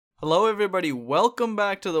Hello, everybody. Welcome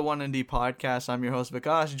back to the 1ND podcast. I'm your host,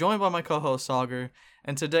 Vikash, joined by my co-host, Sagar.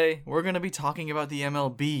 And today, we're going to be talking about the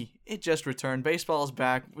MLB. It just returned. Baseball is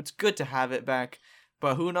back. It's good to have it back,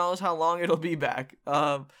 but who knows how long it'll be back.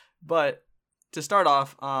 But to start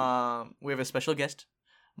off, we have a special guest,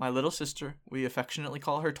 my little sister. We affectionately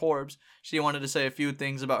call her Torbs. She wanted to say a few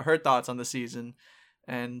things about her thoughts on the season.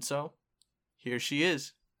 And so, here she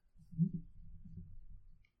is.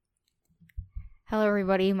 Hello,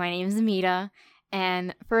 everybody. My name is Amita,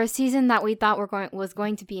 and for a season that we thought was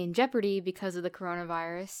going to be in jeopardy because of the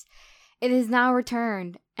coronavirus, it has now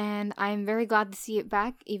returned, and I'm very glad to see it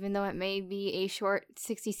back, even though it may be a short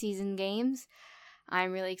 60-season games.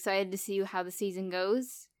 I'm really excited to see how the season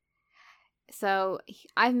goes. So,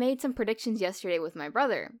 I've made some predictions yesterday with my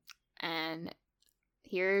brother, and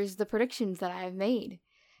here's the predictions that I've made.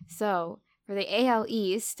 So, for the AL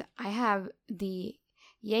East, I have the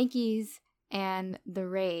Yankees and the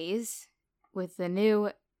Rays with the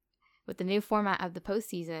new format of the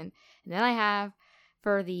postseason. And then I have,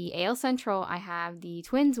 for the AL Central, I have the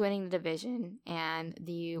Twins winning the division and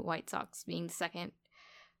the White Sox being the second.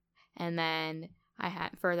 And then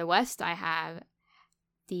for the West, I have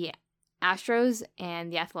the Astros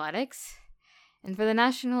and the Athletics. And for the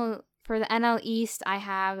NL East, I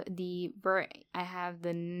have the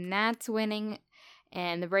Nats winning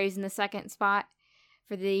and the Braves in the second spot.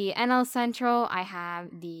 For the NL Central, I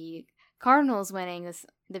have the Cardinals winning this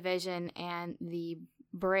division and the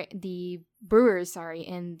Brewers,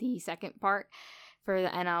 in the second part. For the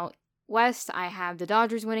NL West, I have the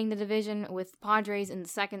Dodgers winning the division with Padres in the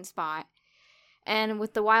second spot. And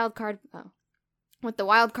with the wild card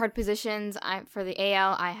positions, for the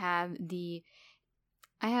AL, I have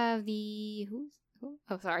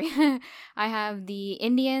the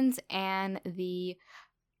Indians and the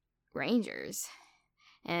Rangers.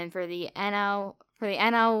 And for the NL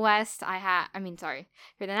West, for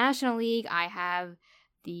the National League, I have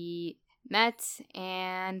the Mets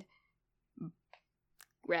and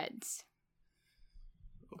Reds.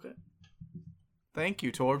 Okay. Thank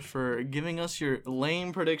you, Torbs, for giving us your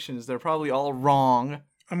lame predictions. They're probably all wrong.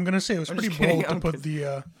 I'm gonna say it was pretty bold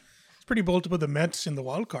to put the Mets in the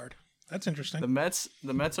wild card. That's interesting. The Mets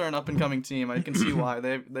are an up and coming team. I can see why.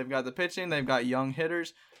 They've got the pitching, they've got young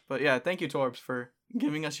hitters. But yeah, thank you, Torbs, for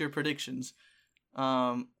giving us your predictions.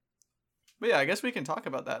 But yeah, I guess we can talk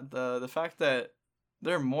about that. The fact that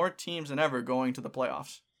there are more teams than ever going to the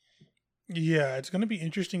playoffs. Yeah, it's going to be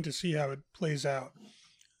interesting to see how it plays out.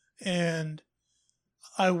 And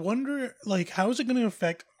I wonder, how is it going to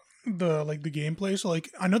affect the gameplay? So,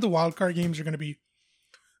 I know the wild card games are going to be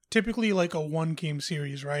typically a 1-game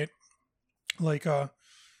series, right? The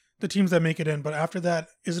teams that make it in. But after that,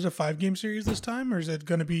 is it a 5-game series this time, or is it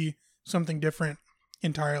going to be something different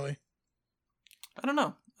entirely? I don't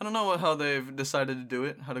know. I don't know how they've decided to do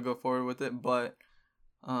it, how to go forward with it, but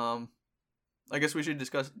I guess we should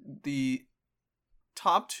discuss the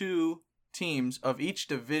top 2 teams of each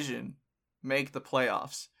division make the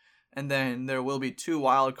playoffs, and then there will be 2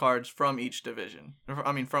 wild cards from each division.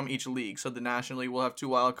 From each league. So the National League will have 2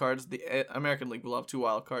 wild cards, the American League will have 2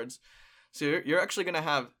 wild cards. So you're actually going to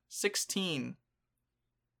have 16.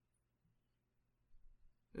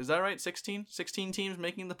 Is that right? 16 teams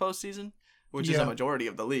making the postseason, which is a majority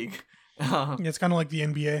of the league. It's kind of like the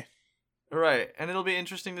NBA. Right, and it'll be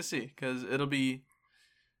interesting to see because it'll be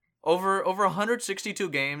over 162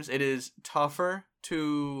 games. It is tougher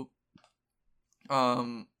to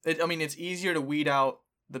it's easier to weed out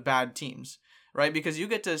the bad teams, right? Because you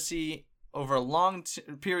get to see over a long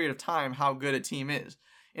period of time how good a team is.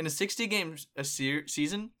 In a 60-game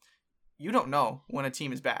season, you don't know when a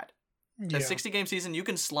team is bad. Yeah. A 60-game season, you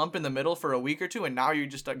can slump in the middle for a week or two, and now you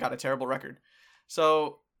just got a terrible record.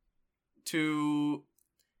 So, to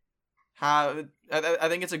have, I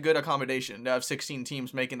think it's a good accommodation to have 16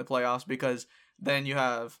 teams making the playoffs, because then you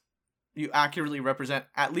accurately represent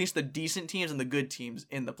at least the decent teams and the good teams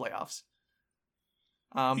in the playoffs.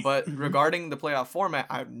 But regarding the playoff format,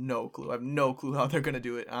 I have no clue. I have no clue how they're going to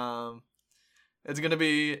do it. It's going to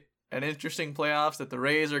be an interesting playoffs that the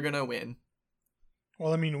Rays are going to win.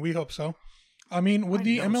 Well, we hope so. With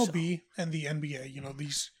the MLB and the NBA,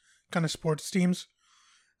 these kind of sports teams,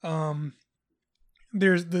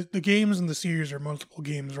 there's the games and the series are multiple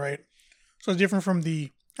games, right? So it's different from the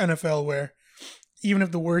NFL, where even if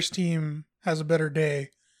the worst team has a better day,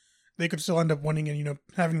 they could still end up winning and,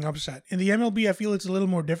 having an upset. In the MLB, I feel it's a little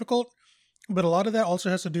more difficult, but a lot of that also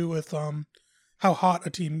has to do with how hot a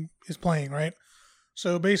team is playing, right?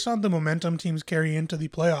 So based on the momentum teams carry into the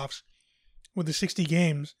playoffs with the 60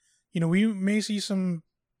 games, we may see some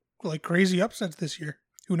crazy upsets this year.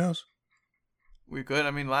 Who knows? We could.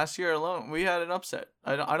 I mean, last year alone, we had an upset.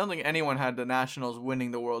 I don't think anyone had the Nationals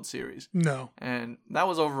winning the World Series. No. And that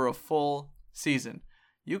was over a full season.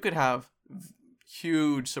 You could have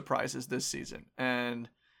huge surprises this season. And,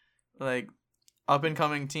 like,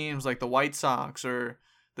 up-and-coming teams like the White Sox or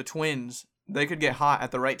the Twins, they could get hot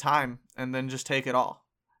at the right time and then just take it all.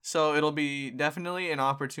 So it'll be definitely an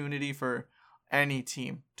opportunity for any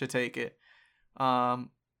team to take it.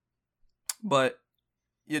 But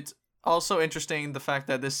it's also interesting the fact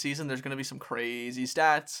that this season there's going to be some crazy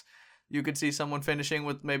stats. You could see someone finishing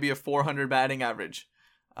with maybe a 400 batting average,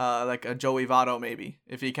 like a Joey Votto maybe,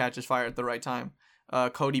 if he catches fire at the right time.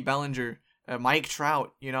 Cody Bellinger, Mike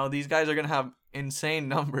Trout, these guys are going to have insane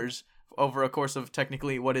numbers over a course of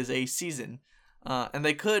technically what is a season. And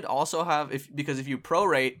they could also have, because if you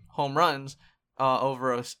prorate home runs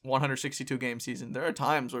over a 162 game season, there are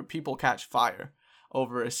times where people catch fire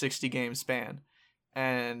over a 60 game span.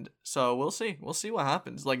 And so we'll see. We'll see what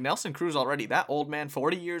happens. Like Nelson Cruz already, that old man,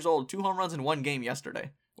 40 years old, 2 home runs in 1 game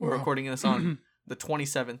yesterday. We're recording this on the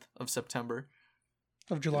 27th of September.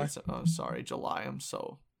 Of July. Sorry, July. I'm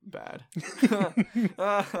so bad.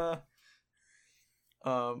 But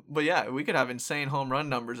yeah, we could have insane home run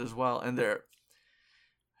numbers as well. And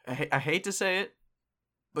I hate to say it,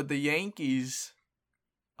 but the Yankees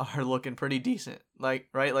are looking pretty decent. Like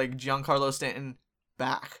Giancarlo Stanton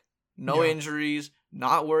back. No injuries,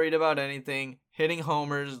 not worried about anything, hitting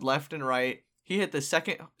homers left and right. He hit the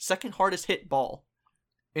second hardest hit ball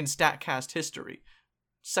in StatCast history.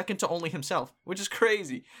 Second to only himself, which is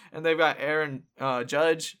crazy. And they've got Aaron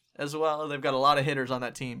Judge as well. They've got a lot of hitters on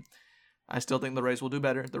that team. I still think the Rays will do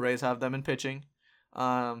better. The Rays have them in pitching.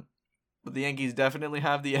 But the Yankees definitely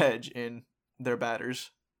have the edge in their batters.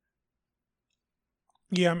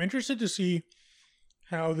 Yeah, I'm interested to see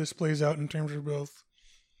how this plays out in terms of both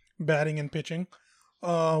batting and pitching.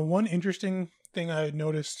 One interesting thing I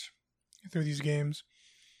noticed through these games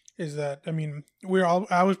is that,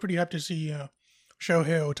 I was pretty happy to see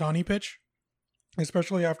Shohei Ohtani pitch,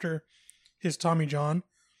 especially after his Tommy John.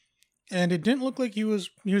 And it didn't look like he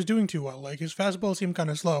was doing too well. Like, his fastball seemed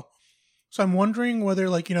kind of slow. So I'm wondering whether,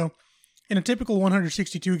 in a typical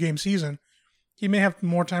 162 game season, he may have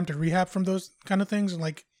more time to rehab from those kind of things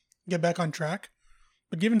and, get back on track.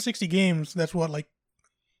 But given 60 games, that's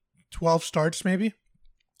 12 starts maybe.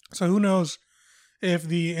 So who knows if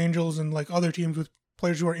the Angels and other teams with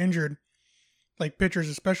players who are injured, like pitchers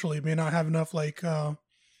especially, may not have enough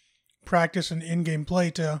practice and in-game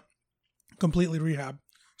play to completely rehab.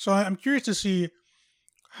 So I'm curious to see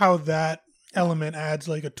how that element adds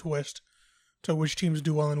a twist to which teams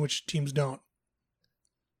do well and which teams don't.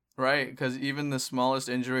 Right, because even the smallest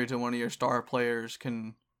injury to one of your star players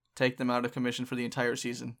can take them out of commission for the entire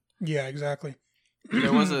season. Yeah, exactly.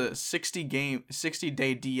 There was a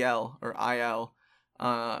 60-day DL or IL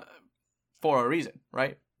for a reason,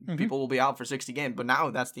 right? Mm-hmm. People will be out for 60 games, but now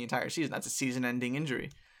that's the entire season. That's a season-ending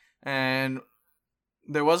injury. And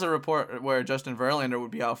there was a report where Justin Verlander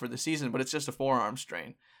would be out for the season, but it's just a forearm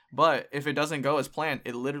strain. But if it doesn't go as planned,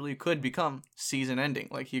 it literally could become season-ending.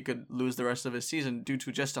 Like, he could lose the rest of his season due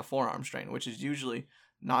to just a forearm strain, which is usually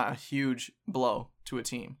not a huge blow to a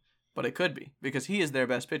team. But it could be, because he is their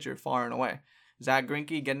best pitcher far and away. Zach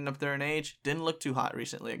Greinke, getting up there in age, didn't look too hot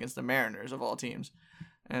recently against the Mariners of all teams.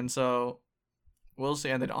 And so, we'll see.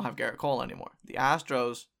 And they don't have Garrett Cole anymore. The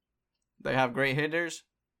Astros, they have great hitters,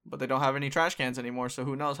 but they don't have any trash cans anymore, so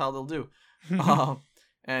who knows how they'll do.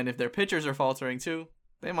 And if their pitchers are faltering too,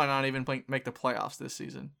 they might not even make the playoffs this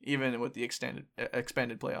season, even with the expanded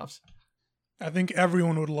playoffs. I think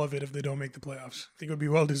everyone would love it if they don't make the playoffs. I think it would be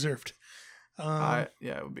well-deserved. Yeah,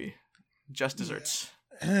 it would be just desserts.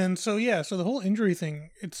 Yeah. And so the whole injury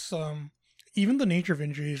thing, it's even the nature of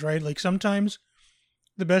injuries, right? Like, sometimes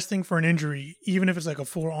the best thing for an injury, even if it's a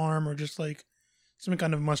forearm or just some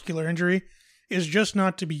kind of muscular injury, is just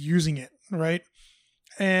not to be using it, right?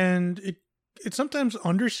 And it's sometimes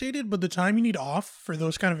understated, but the time you need off for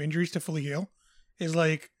those kind of injuries to fully heal is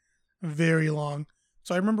very long.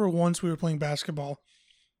 So I remember once we were playing basketball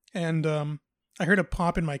and I heard a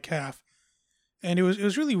pop in my calf. And it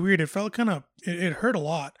was really weird. It felt it hurt a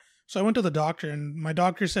lot. So I went to the doctor, and my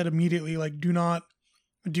doctor said immediately, do not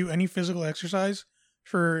do any physical exercise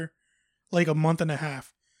for a month and a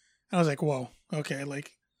half. And I was like, whoa, okay,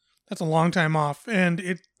 that's a long time off. And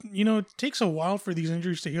it takes a while for these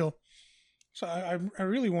injuries to heal. So I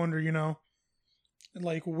really wonder,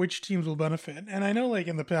 which teams will benefit. And I know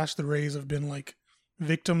in the past, the Rays have been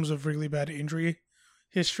victims of really bad injury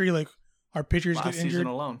history. Our pitchers get injured. Last season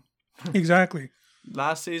alone. Exactly.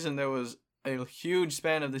 Last season, there was a huge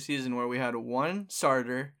span of the season where we had one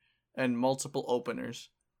starter and multiple openers.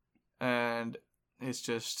 And it's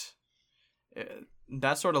just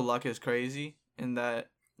that sort of luck is crazy in that,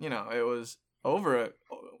 it was over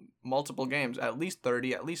multiple games, at least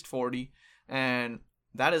 30, at least 40, and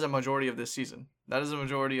that is a majority of this season. That is a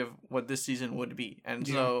majority of what this season would be. And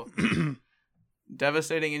so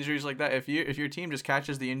devastating injuries like that, if your team just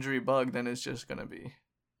catches the injury bug, then it's just going to be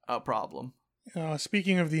a problem.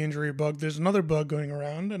 Speaking of the injury bug, there's another bug going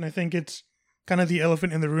around, and I think it's kind of the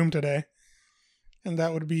elephant in the room today, and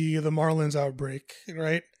that would be the Marlins outbreak,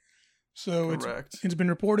 right? So Correct. It's been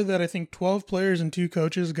reported that I think 12 players and 2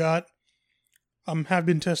 coaches have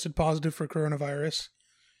been tested positive for coronavirus.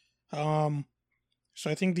 So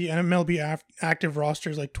I think the MLB active roster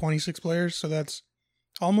is like 26 players, so that's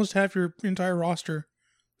almost half your entire roster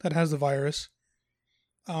that has the virus.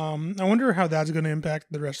 I wonder how that's going to impact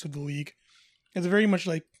the rest of the league. It's very much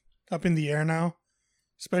like up in the air now,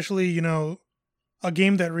 especially, a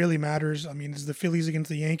game that really matters. I mean, it's the Phillies against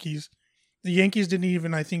the Yankees. The Yankees didn't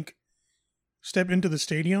even, I think, step into the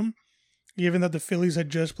stadium, given that the Phillies had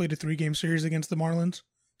just played a 3-game series against the Marlins.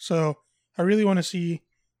 So I really want to see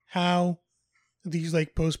how these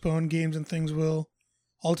like postponed games and things will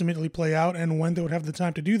ultimately play out, and when they would have the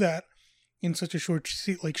time to do that in such a short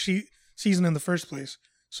season in the first place.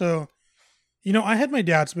 So, I had my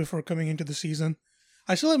doubts before coming into the season.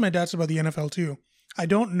 I still had my doubts about the NFL too. I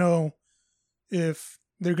don't know if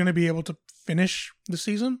they're going to be able to finish the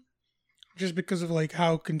season just because of like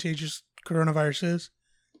how contagious coronavirus is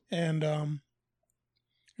and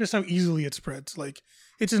just how easily it spreads. Like,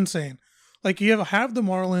 it's insane. Like, you have the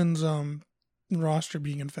Marlins roster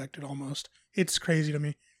being infected almost. It's crazy to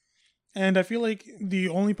me. And I feel like the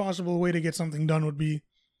only possible way to get something done would be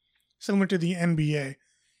similar to the NBA.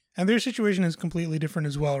 And their situation is completely different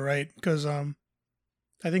as well, right? Because I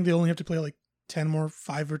think they only have to play like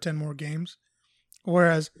 5 or 10 more games.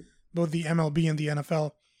 Whereas both the MLB and the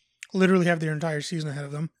NFL literally have their entire season ahead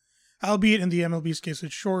of them. Albeit in the MLB's case,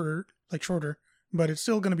 it's shorter, but it's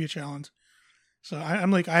still going to be a challenge. So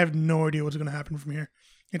I'm like, I have no idea what's going to happen from here.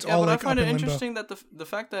 It's all like I find up it in limbo. interesting that the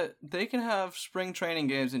fact that they can have spring training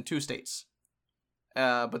games in 2 states,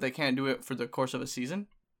 but they can't do it for the course of a season.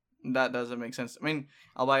 That doesn't make sense. I mean,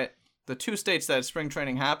 I'll buy it. The 2 states that spring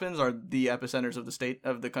training happens are the epicenters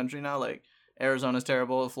of the country now. Like, Arizona's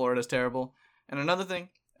terrible, Florida's terrible. And another thing,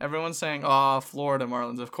 everyone's saying, Florida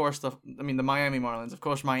Marlins. Of course, the Miami Marlins. Of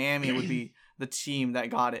course, Miami would be the team that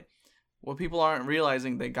got it. Well, people aren't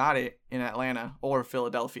realizing they got it in Atlanta or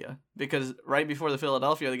Philadelphia, because right before the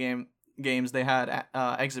Philadelphia games, they had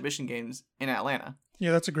exhibition games in Atlanta.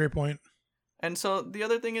 Yeah, that's a great point. And so the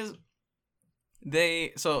other thing is,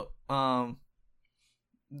 the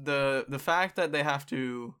fact that they have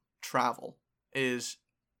to travel is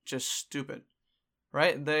just stupid,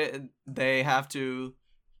 right? They have to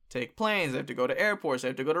take planes, they have to go to airports, they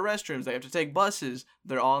have to go to restrooms, they have to take buses.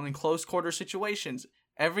 They're all in close quarter situations.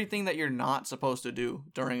 Everything that you're not supposed to do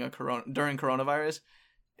during coronavirus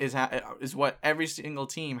is what every single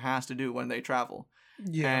team has to do when they travel.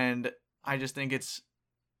 Yeah. And I just think it's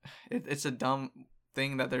a dumb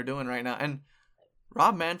thing that they're doing right now. And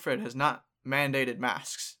Rob Manfred has not mandated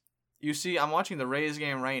masks. You see, I'm watching the Rays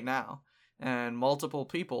game right now, and multiple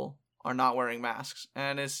people are not wearing masks.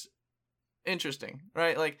 And it's interesting,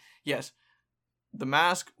 right? Like, yes, the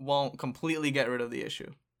mask won't completely get rid of the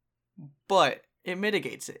issue, but it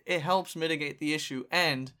mitigates it. It helps mitigate the issue.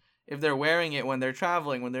 And if they're wearing it when they're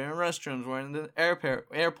traveling, when they're in restrooms, when in the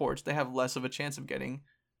airports, they have less of a chance of getting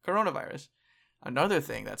coronavirus. Another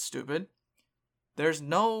thing that's stupid, there's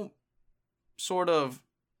no sort of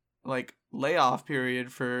like layoff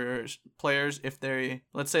period for players if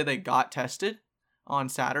let's say they got tested on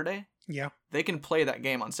Saturday. Yeah. They can play that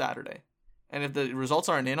game on Saturday. And if the results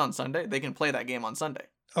aren't in on Sunday, they can play that game on Sunday.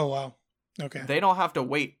 Oh, wow. Okay. They don't have to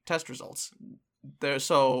wait test results. There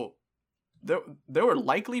were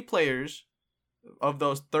likely players of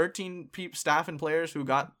those 13 staff and players who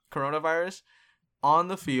got coronavirus on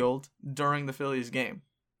the field during the Phillies game.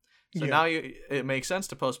 So now it makes sense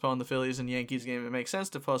to postpone the Phillies and Yankees game. It makes sense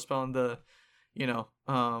to postpone the,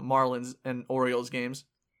 Marlins and Orioles games.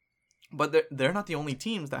 But they're not the only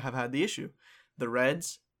teams that have had the issue. The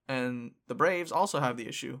Reds and the Braves also have the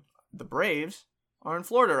issue. The Braves are in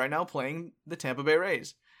Florida right now playing the Tampa Bay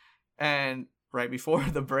Rays. And right before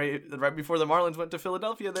the Marlins went to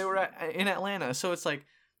Philadelphia, they were in Atlanta. So it's like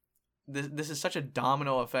this is such a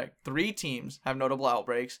domino effect. 3 teams have notable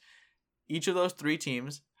outbreaks. Each of those 3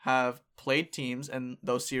 teams have played teams, and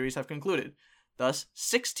those series have concluded. Thus,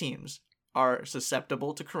 6 teams are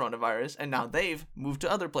susceptible to coronavirus, and now they've moved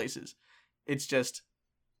to other places. It's just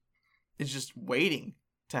waiting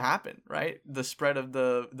to happen, right? The spread of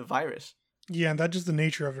the virus. Yeah, and that's just the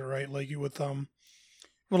nature of it, right? Like with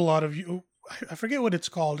what a lot of you, I forget what it's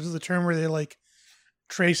called. This is the term where they like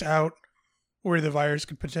trace out where the virus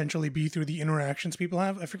could potentially be through the interactions people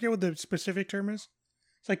have. I forget what the specific term is.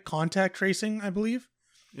 It's like contact tracing, I believe.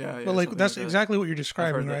 Yeah, But like that's like exactly what you're I've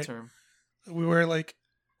describing, heard right? that term. Where like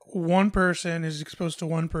one person is exposed to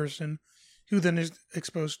one person, who then is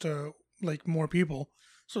exposed to like more people.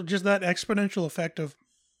 So just that exponential effect of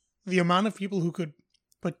the amount of people who could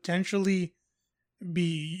potentially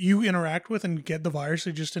be you interact with and get the virus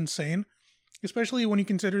is just insane. Especially when you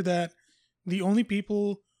consider that the only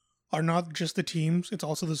people are not just the teams, it's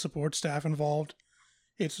also the support staff involved.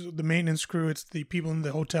 It's the maintenance crew, it's the people in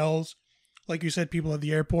the hotels, like you said, people at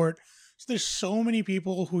the airport. So there's so many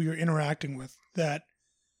people who you're interacting with that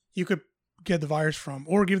you could get the virus from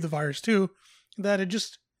or give the virus to, that it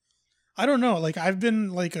just, I don't know. Like I've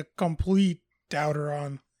been like a complete doubter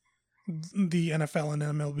on the NFL and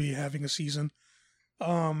MLB having a season.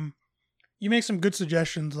 You make some good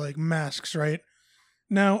suggestions like masks, right?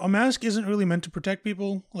 Now, a mask isn't really meant to protect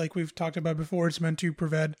people, like we've talked about before. It's meant to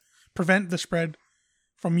prevent the spread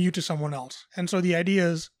from you to someone else. And so the idea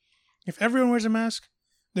is, if everyone wears a mask,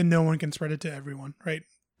 then no one can spread it to everyone, right?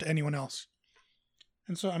 To anyone else.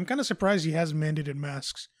 And so I'm kind of surprised he has mandated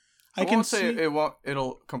masks. I won't say it won't.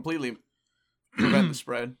 It'll completely prevent the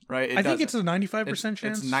spread, right? I think it's a 95%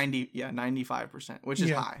 chance. It's 95%, which is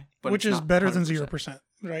high, but which it's is not better 100%. than 0%,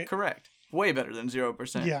 right? Correct. Way better than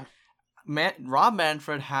 0%. Yeah. Rob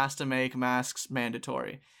Manfred has to make masks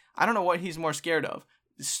mandatory. I don't know what he's more scared of.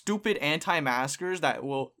 Stupid anti-maskers that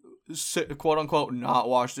will, quote unquote, not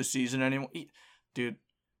watch the season anymore. Dude,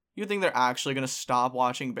 you think they're actually going to stop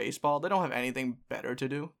watching baseball? They don't have anything better to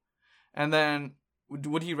do. And then,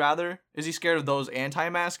 would he rather? Is he scared of those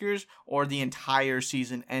anti-maskers or the entire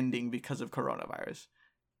season ending because of coronavirus?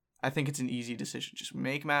 I think it's an easy decision. Just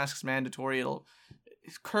make masks mandatory. It'll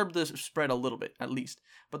curb the spread a little bit, at least.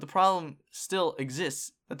 But the problem still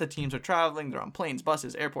exists that the teams are traveling. They're on planes,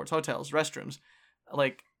 buses, airports, hotels, restrooms.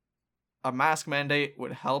 Like, a mask mandate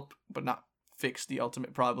would help, but not fix the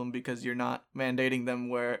ultimate problem because you're not mandating them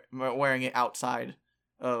wearing it outside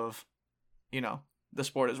of, the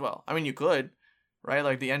sport as well. I mean, you could, right?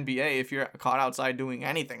 Like the NBA, if you're caught outside doing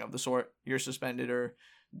anything of the sort, you're suspended or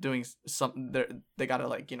doing something. They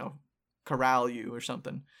gotta corral you or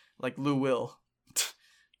something. Like Lou Will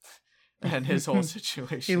and his whole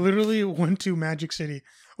situation. He literally went to Magic City,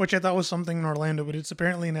 which I thought was something in Orlando, but it's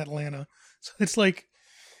apparently in Atlanta. So it's like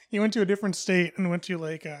he went to a different state and went to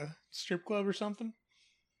like a strip club or something.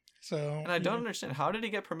 So, and I don't understand, how did he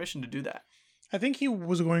get permission to do that? I think he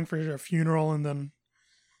was going for a funeral, and then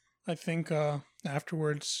I think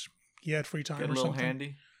afterwards he had free time. Get a little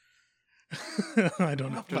handy. I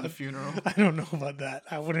don't know after the funeral. I don't know about that.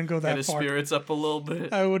 I wouldn't go that far. Get his spirits up a little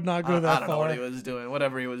bit. I would not go that far. I don't know what he was doing.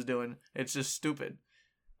 Whatever he was doing, it's just stupid.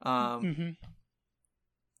 But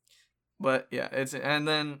yeah, and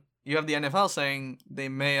then you have the NFL saying they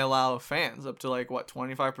may allow fans up to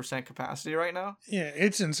 25% capacity right now. Yeah,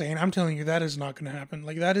 it's insane. I'm telling you, that is not going to happen.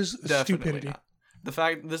 Like, that is Definitely stupidity. Not. The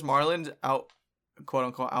fact this Marlins quote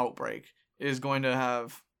unquote outbreak is going to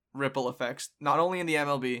have ripple effects not only in the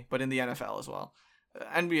MLB but in the NFL as well.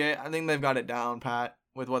 NBA, I think they've got it down pat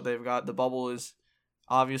with what they've got. The bubble is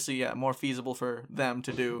obviously more feasible for them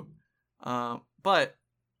to do, but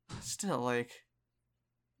still,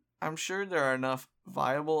 I'm sure there are enough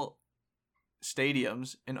viable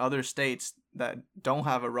stadiums in other states that don't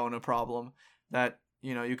have a Rona problem that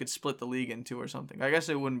you could split the league into or something. I guess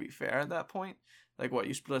it wouldn't be fair at that point. Like what,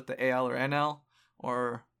 you split the AL or NL,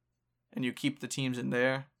 and you keep the teams in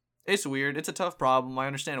there. It's weird. It's a tough problem. I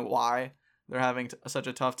understand why they're having such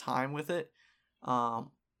a tough time with it.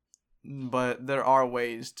 But there are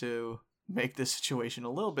ways to make this situation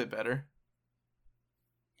a little bit better.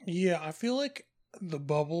 Yeah, I feel like the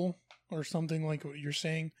bubble or something like what you're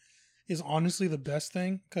saying is honestly the best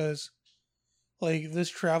thing, because this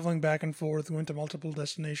traveling back and forth, going to multiple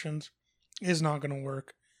destinations is not going to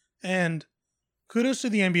work. And kudos to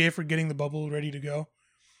the NBA for getting the bubble ready to go.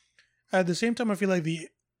 At the same time, I feel like the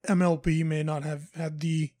MLB may not have had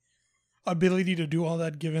the ability to do all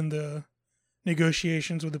that given the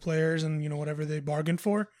negotiations with the players and, whatever they bargained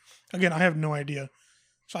for. Again, I have no idea.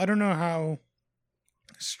 So I don't know how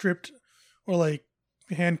stripped or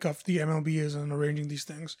handcuffed the MLB is in arranging these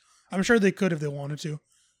things. I'm sure they could if they wanted to,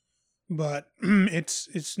 but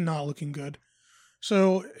it's not looking good.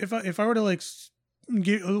 So if I were to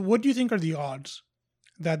what do you think are the odds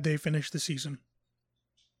that they finish the season?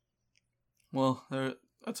 Well,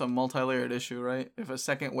 that's a multi-layered issue, right? If a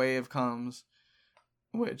second wave comes,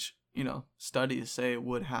 which studies say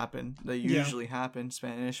would happen, they usually happen.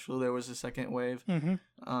 Spanish flu, there was a second wave.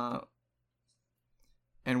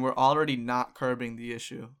 and we're already not curbing the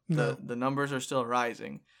issue. No. The numbers are still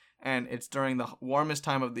rising, and it's during the warmest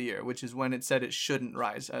time of the year, which is when it said it shouldn't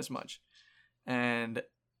rise as much. And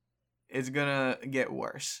it's gonna get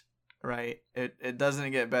worse, right? It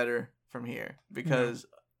doesn't get better from here because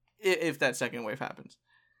if that second wave happens.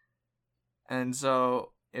 And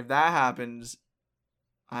so if that happens,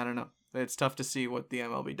 I don't know. It's tough to see what the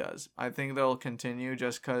MLB does. I think they'll continue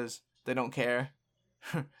just because they don't care.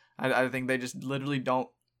 I think they just literally don't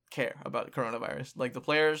care about coronavirus. Like, the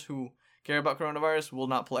players who care about coronavirus will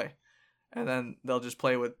not play. And then they'll just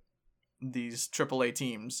play with these AAA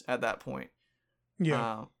teams at that point.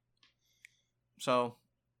 Yeah. So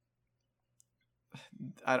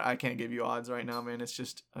I can't give you odds right now, man. It's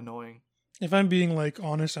just annoying. If I'm being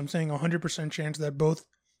honest, I'm saying 100% chance that both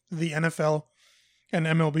the NFL and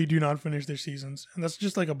MLB do not finish their seasons. And that's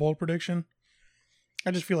just a bold prediction.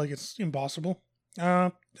 I just feel like it's impossible.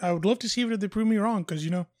 I would love to see if they prove me wrong because,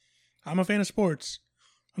 I'm a fan of sports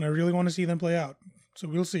and I really want to see them play out. So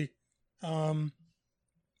we'll see. But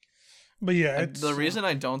yeah, the reason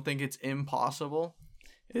I don't think it's impossible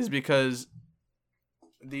is because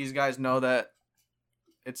these guys know that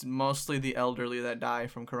it's mostly the elderly that die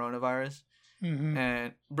from coronavirus. Mm-hmm.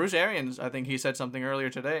 And Bruce Arians, I think he said something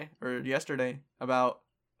earlier today or yesterday about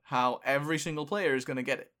how every single player is going to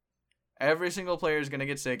get it. Every single player is going to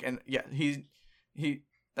get sick. And yeah, he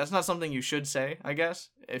that's not something you should say, I guess,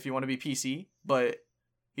 if you want to be PC, but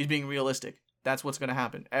he's being realistic. That's what's going to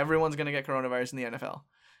happen. Everyone's going to get coronavirus in the NFL.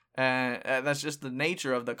 And that's just the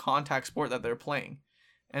nature of the contact sport that they're playing.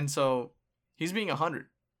 And so he's being 100.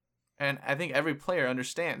 And I think every player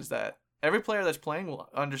understands that. Every player that's playing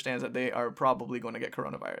understands that they are probably going to get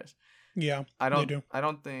coronavirus. Yeah, they do. I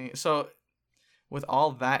don't think so. With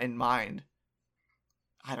all that in mind,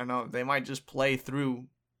 I don't know. They might just play through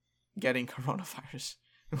getting coronavirus,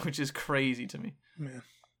 which is crazy to me. Man.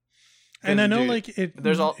 And I know,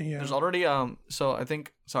 there's already So I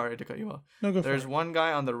think, sorry to cut you off. No, go There's for it. one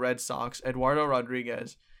guy on the Red Sox, Eduardo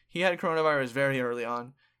Rodriguez. He had coronavirus very early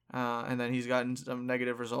on, and then he's gotten some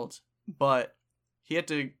negative results. But he had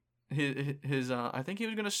to his I think he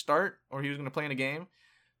was gonna start or he was gonna play in a game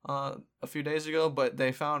a few days ago, but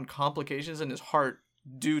they found complications in his heart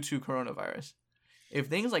due to coronavirus. If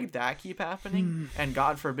things like that keep happening, and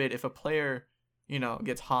God forbid if a player,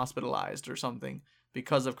 gets hospitalized or something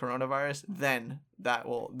because of coronavirus, then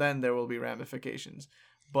there will be ramifications.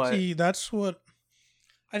 But see,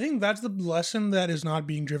 I think that's the lesson that is not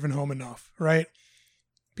being driven home enough, right?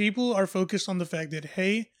 People are focused on the fact that,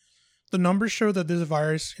 hey, the numbers show that this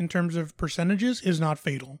virus, in terms of percentages, is not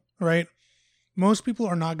fatal, right? Most people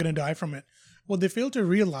are not going to die from it. What they fail to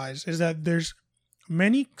realize is that there's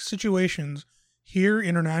many situations here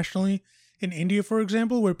internationally, in India, for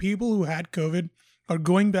example, where people who had COVID are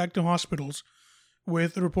going back to hospitals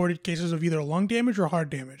with reported cases of either lung damage or heart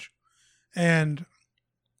damage. And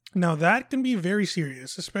now that can be very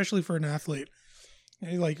serious, especially for an athlete.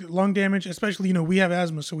 Lung damage, especially, we have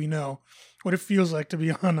asthma, so we know what it feels like to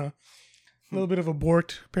be on a little bit of a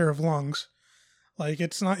borked pair of lungs.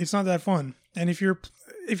 It's not that fun. And if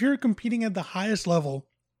you're competing at the highest level,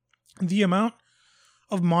 the amount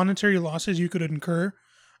of monetary losses you could incur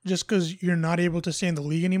just because you're not able to stay in the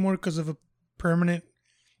league anymore because of a permanent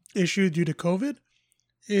issue due to COVID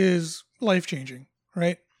is life-changing,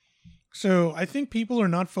 right? So I think people are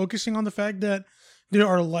not focusing on the fact that there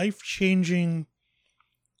are life-changing,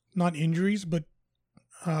 not injuries, but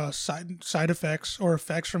side effects or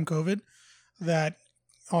effects from COVID that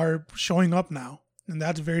are showing up now. And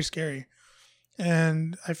that's very scary.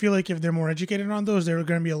 And I feel like if they're more educated on those, there are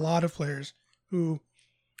going to be a lot of players who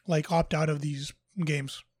opt out of these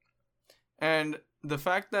games. And the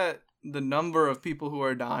fact that the number of people who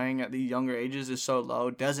are dying at the younger ages is so low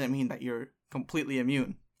doesn't mean that you're completely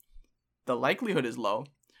immune. The likelihood is low,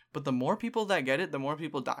 but the more people that get it, the more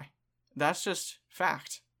people die. That's just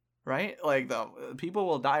fact, right? The people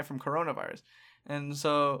will die from coronavirus. And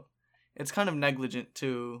so it's kind of negligent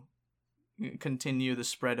to continue the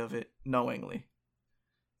spread of it knowingly.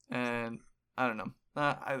 And I don't know.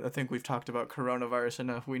 I think we've talked about coronavirus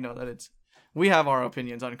enough. We know that we have our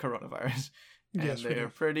opinions on coronavirus. And yes, they are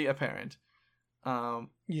pretty apparent.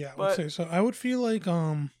 Yeah, I would say so. I would feel like,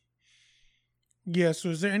 so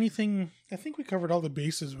is there anything, I think we covered all the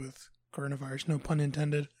bases with coronavirus, no pun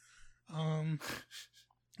intended.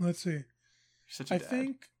 Let's see. Such a dad.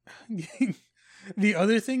 Think the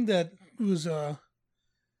other thing that was,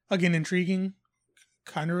 again, intriguing,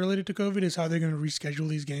 kind of related to COVID, is how they're going to reschedule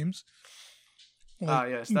these games.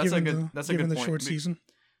 Yes, that's a good given the point. Short season.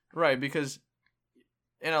 Right, because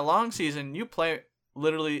in a long season, you play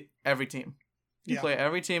literally every team. You play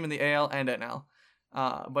every team in the AL and NL.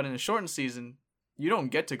 But in a shortened season, you don't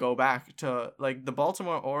get to go back to, like, the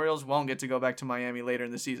Baltimore Orioles won't get to go back to Miami later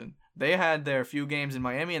in the season. They had their few games in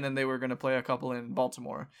Miami, and then they were going to play a couple in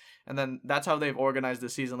Baltimore. And then that's how they've organized the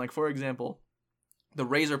season. Like, for example, the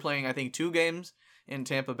Rays are playing, I think, 2 games in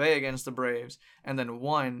Tampa Bay against the Braves, and then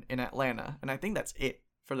 1 in Atlanta. And I think that's it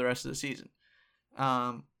for the rest of the season.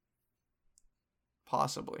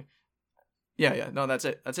 Possibly. Yeah, no, that's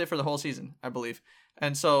it. That's it for the whole season, I believe.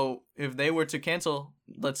 And so if they were to cancel,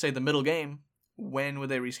 let's say, the middle game, when would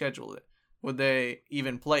they reschedule it? Would they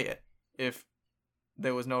even play it if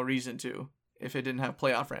there was no reason to, if it didn't have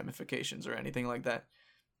playoff ramifications or anything like that?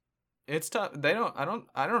 It's tough. I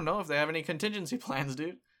don't know if they have any contingency plans,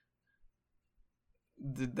 dude.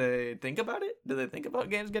 Did they think about it? Did they think about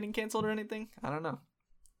games getting canceled or anything? I don't know.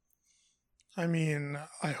 I mean,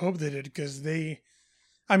 I hope they did, because they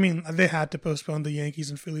had to postpone the Yankees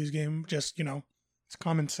and Phillies game. Just, it's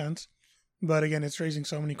common sense. But again, it's raising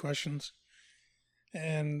so many questions.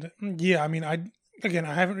 And yeah, I mean, I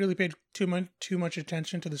haven't really paid too much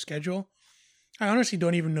attention to the schedule. I honestly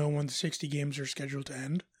don't even know when the 60 games are scheduled to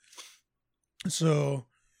end. So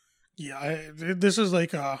yeah, this is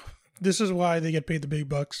why they get paid the big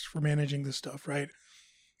bucks for managing this stuff, right?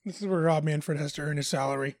 This is where Rob Manfred has to earn his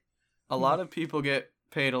salary. A lot of people get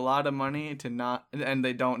paid a lot of money and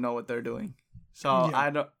they don't know what they're doing. So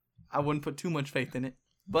yeah. I wouldn't put too much faith in it.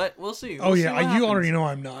 But we'll see. You already know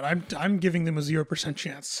I'm not. I'm giving them a 0%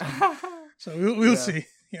 chance. So we'll see.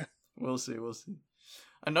 Yeah. We'll see.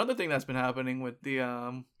 Another thing that's been happening with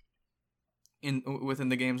the within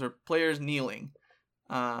the games are players kneeling.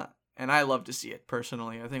 And I love to see it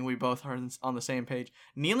personally. I think we both are on the same page.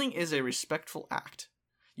 Kneeling is a respectful act.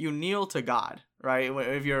 You kneel to God, right?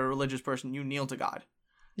 If you're a religious person, you kneel to God.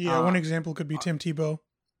 Yeah, one example could be Tim Tebow.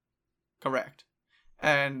 Correct.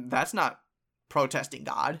 And that's not protesting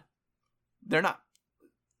God. They're not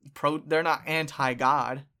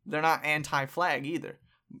anti-God. They're not anti-flag either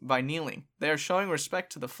by kneeling. They're showing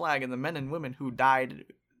respect to the flag and the men and women who died,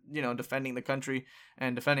 defending the country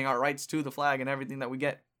and defending our rights to the flag and everything that we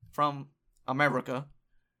get from America.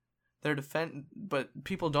 But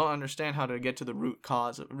people don't understand how to get to the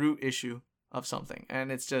root issue of something,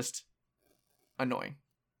 and it's just annoying.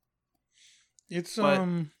 We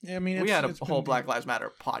had a whole Black Lives Matter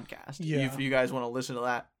podcast. Yeah. If you guys want to listen to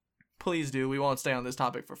that, please do. We won't stay on this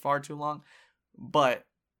topic for far too long, but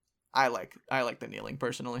I like the kneeling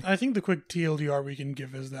personally. I think the quick TLDR we can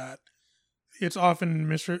give is that it's often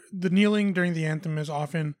the kneeling during the anthem is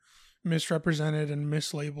often misrepresented and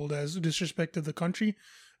mislabeled as disrespect to the country,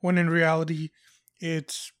 when in reality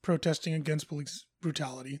it's protesting against police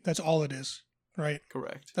brutality. That's all it is, right?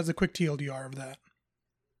 Correct. That's a quick TLDR of that.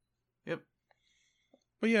 Yep.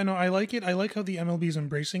 But yeah, no, I like it. I like how the MLB is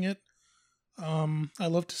embracing it. I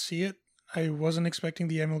love to see it. I wasn't expecting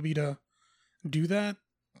the MLB to do that.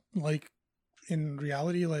 Like, in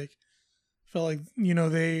reality, felt like,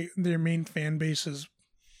 their main fan base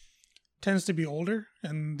tends to be older,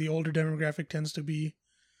 and the older demographic tends to be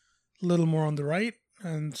a little more on the right.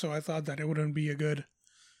 And so I thought that it wouldn't be a good,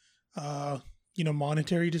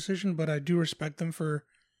 monetary decision, but I do respect them for,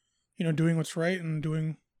 doing what's right and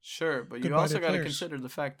doing. Sure, but you also got to consider the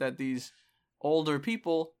fact that these older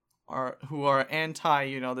people who are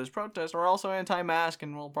anti, this protest, are also anti-mask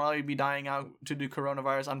and will probably be dying out to the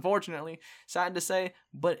coronavirus. Unfortunately, sad to say,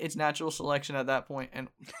 but it's natural selection at that point. And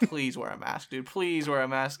please wear a mask, dude. Please wear a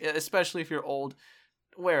mask, especially if you're old.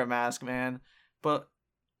 Wear a mask, man. But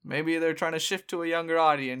maybe they're trying to shift to a younger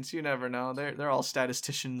audience. You never know. They're all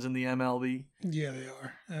statisticians in the MLB. Yeah, they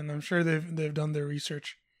are, and I'm sure they've done their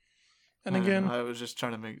research. And again, I was just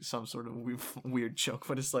trying to make some sort of weird joke,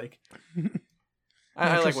 but it's like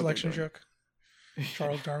I like selection joke.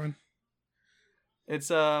 Charles Darwin.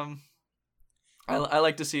 It's I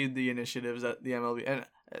like to see the initiatives that the MLB, and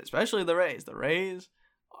especially the Rays. The Rays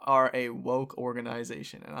are a woke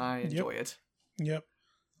organization, and I enjoy it. Yep.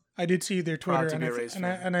 I did see their Twitter,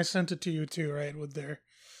 and I sent it to you too, right? With their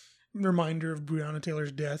reminder of Breonna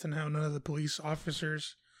Taylor's death and how none of the police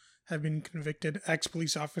officers have been convicted.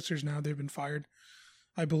 Ex-police officers now, they've been fired,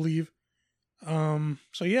 I believe. So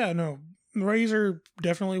yeah, no, the Rays are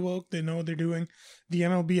definitely woke. They know what they're doing. The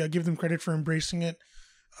MLB, I give them credit for embracing it.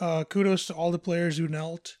 Kudos to all the players who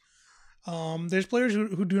knelt. There's players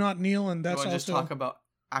who do not kneel, and that's also. Just talk about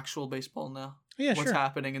actual baseball now. Yeah, What's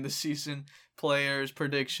happening in the season, players,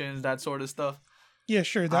 predictions, that sort of stuff. Yeah,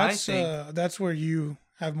 sure. That's where you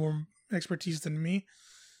have more expertise than me.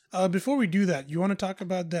 Before we do that, you want to talk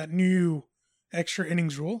about that new extra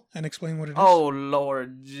innings rule and explain what it is? Oh,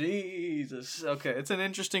 Lord Jesus. Okay, it's an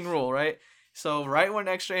interesting rule, right? So right when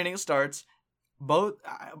extra innings starts,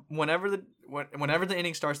 whenever the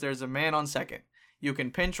inning starts, there's a man on second. You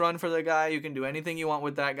can pinch run for the guy. You can do anything you want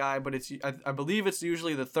with that guy, but I believe it's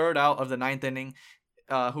usually the third out of the ninth inning.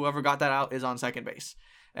 Whoever got that out is on second base,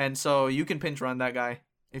 and so you can pinch run that guy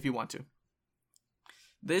if you want to.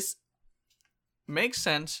 This makes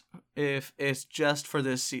sense if it's just for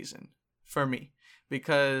this season, for me,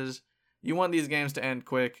 because you want these games to end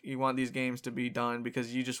quick. You want these games to be done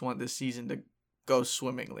because you just want this season to go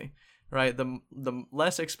swimmingly, right? The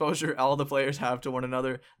less exposure all the players have to one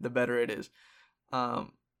another, the better it is.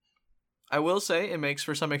 I will say it makes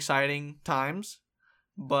for some exciting times,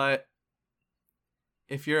 but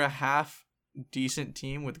if you're a half decent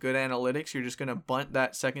team with good analytics, you're just going to bunt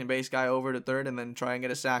that second base guy over to third and then try and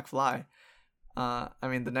get a sac fly. I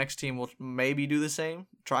mean, the next team will maybe do the same,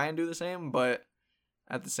 try and do the same, but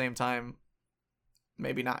at the same time,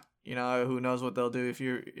 maybe not. You know, who knows what they'll do.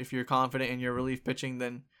 If you're confident in your relief pitching,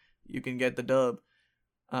 then you can get the dub.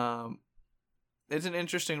 It's an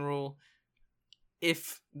interesting rule.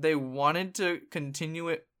 If they wanted to continue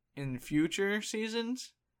it in future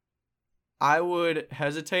seasons, I would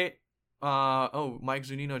hesitate. Mike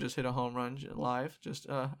Zunino just hit a home run live. Just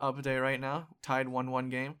update right now. Tied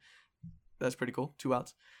 1-1 game. That's pretty cool. 2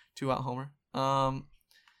 outs. 2-out homer.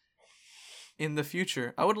 In the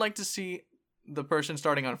future, I would like to see the person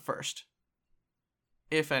starting on first.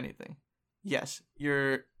 If anything. Yes,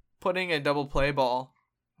 you're putting a double play ball.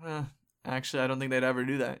 Actually, I don't think they'd ever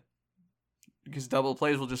do that. Because double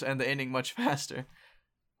plays will just end the inning much faster.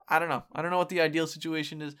 I don't know. I don't know what the ideal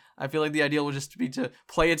situation is. I feel like the ideal would just be to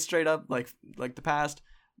play it straight up like the past.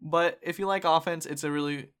 But if you like offense, it's a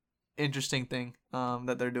really interesting thing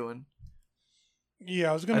that they're doing.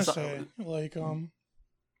 Yeah, I was gonna say like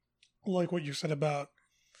what you said about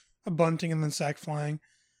a bunting and then sac flying.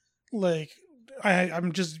 Like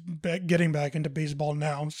I'm just getting back into baseball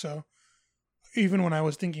now, so even when I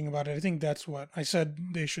was thinking about it, I think that's what I said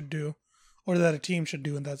they should do, or that a team should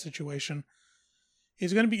do in that situation.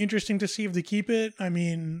 It's going to be interesting to see if they keep it. I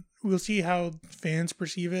mean, we'll see how fans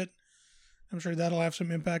perceive it. I'm sure that'll have some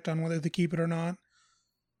impact on whether they keep it or not.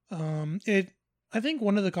 I think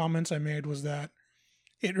one of the comments I made was that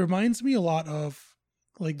it reminds me a lot of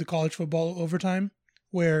like the college football overtime,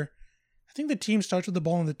 where I think the team starts with the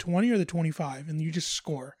ball in the 20 or the 25, and you just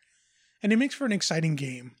score. And it makes for an exciting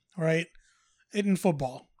game, right? In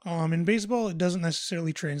football. In baseball, it doesn't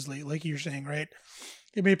necessarily translate, like you're saying, right?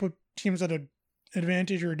 It may put teams at an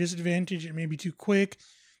advantage or a disadvantage. It may be too quick.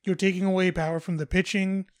 You're taking away power from the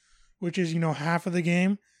pitching, which is, half of the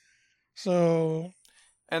game. So...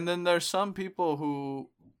 And then there's some people who,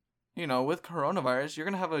 with coronavirus, you're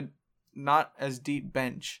going to have a not as deep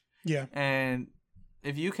bench. Yeah. And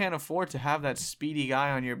if you can't afford to have that speedy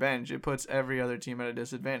guy on your bench, it puts every other team at a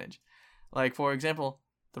disadvantage. Like, for example,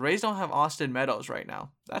 the Rays don't have Austin Meadows right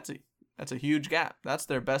now. That's a huge gap. That's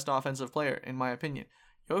their best offensive player, in my opinion.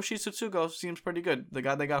 Yoshi Tsutsugo seems pretty good. The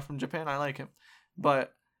guy they got from Japan, I like him.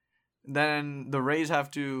 But then the Rays have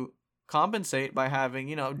to compensate by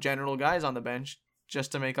having, general guys on the bench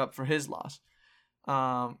just to make up for his loss.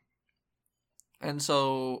 And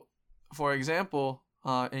so, for example,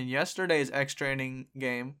 in yesterday's extra inning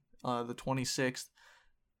game, the 26th,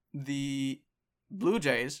 the Blue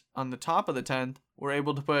Jays on the top of the 10th were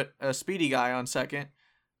able to put a speedy guy on second,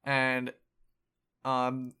 and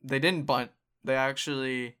they didn't bunt.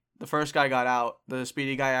 The first guy got out. The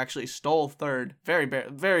speedy guy actually stole third. Very,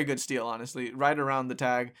 very good steal, honestly. Right around the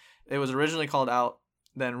tag. It was originally called out,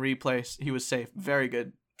 then replaced. He was safe. Very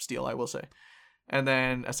good steal, I will say. And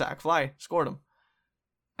then a sac fly scored him.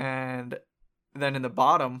 And then in the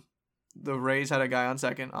bottom, the Rays had a guy on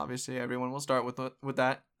second. Obviously, everyone will start with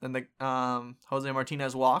that. Then Jose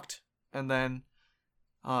Martinez walked, and then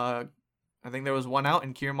I think there was one out,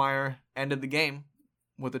 and Kiermaier ended the game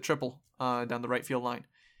with a triple down the right field line.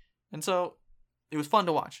 And so it was fun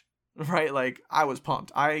to watch, right? Like, I was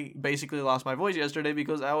pumped. I basically lost my voice yesterday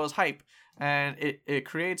because I was hype, and it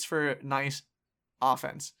creates for nice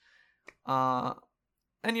offense. And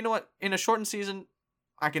you know what? In a shortened season,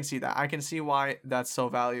 I can see that. I can see why that's so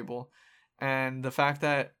valuable. And the fact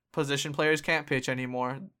that position players can't pitch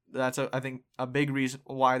anymore, that's, I think, a big reason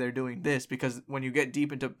why they're doing this, because when you get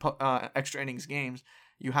deep into extra innings games,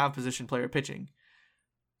 you have position player pitching.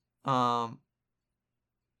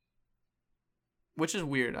 Which is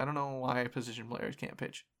weird. I don't know why position players can't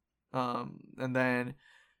pitch. And then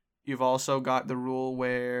you've also got the rule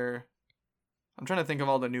where... I'm trying to think of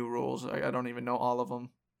all the new rules. I don't even know all of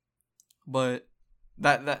them. But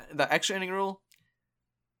the extra inning rule,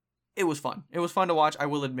 it was fun. It was fun to watch. I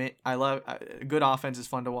will admit, I love good offense is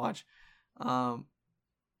fun to watch.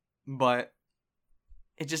 But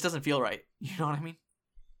it just doesn't feel right. You know what I mean?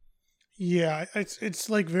 Yeah, it's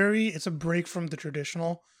like it's a break from the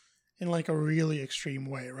traditional in like a really extreme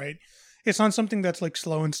way, right? It's not something that's like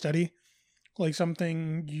slow and steady, like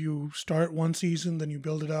something you start one season, then you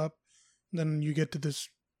build it up, then you get to this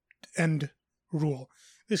end rule.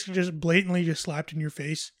 This is just blatantly just slapped in your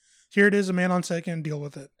face. Here it is, a man on second, deal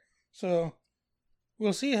with it. So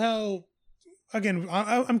we'll see how. Again,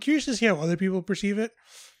 I'm curious to see how other people perceive it.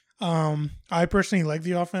 I personally like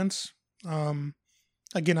the offense.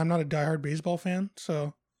 Again, I'm not a diehard baseball fan,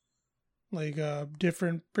 so like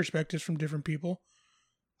different perspectives from different people.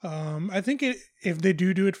 I think if they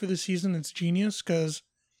do it for the season, it's genius because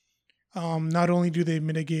not only do they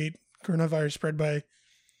mitigate coronavirus spread by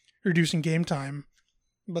reducing game time,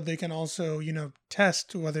 but they can also,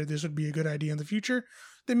 test whether this would be a good idea in the future.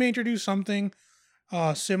 They may introduce something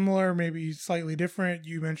similar, maybe slightly different.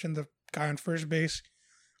 You mentioned the guy on first base,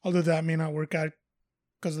 although that may not work out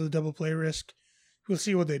because of the double play risk. We'll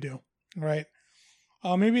see what they do, right?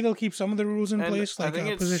 Maybe they'll keep some of the rules in place, like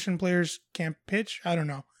position players can't pitch. I don't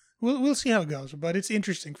know. We'll see how it goes, but it's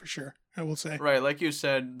interesting for sure, I will say. Right, like you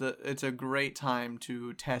said, it's a great time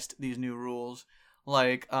to test these new rules.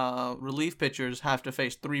 Like, relief pitchers have to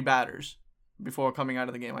face 3 batters before coming out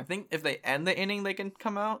of the game. I think if they end the inning, they can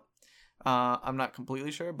come out. I'm not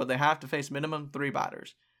completely sure, but they have to face minimum 3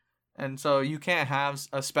 batters. And so you can't have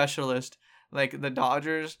a specialist like the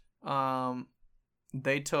Dodgers.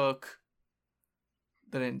 They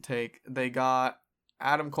got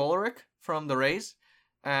Adam Kolarek from the Rays,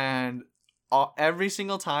 and every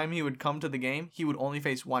single time he would come to the game, he would only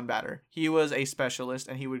face 1 batter. He was a specialist,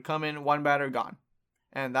 and he would come in, 1 batter, gone.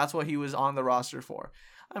 And that's what he was on the roster for.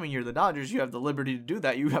 I mean, you're the Dodgers. You have the liberty to do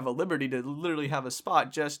that. You have a liberty to literally have a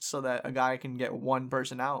spot just so that a guy can get 1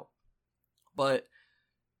 person out. But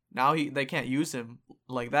now they can't use him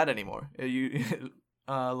like that anymore. It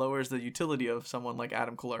lowers the utility of someone like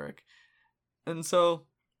Adam Kolarek. And so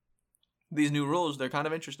these new rules, they're kind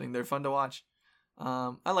of interesting. They're fun to watch.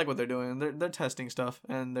 I like what they're doing. They're testing stuff,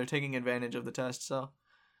 and they're taking advantage of the test. So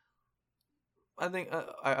I think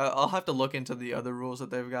I'll have to look into the other rules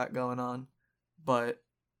that they've got going on. But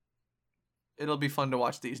it'll be fun to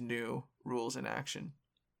watch these new rules in action.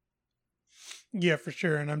 Yeah, for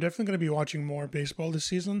sure. And I'm definitely going to be watching more baseball this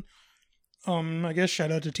season. I guess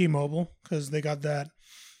shout out to T-Mobile because they got that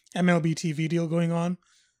MLB TV deal going on.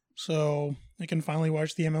 So I can finally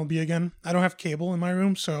watch the MLB again. I don't have cable in my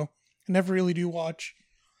room, so I never really do watch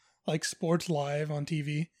like sports live on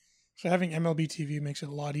TV. So having MLB TV makes it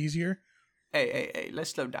a lot easier. Hey, let's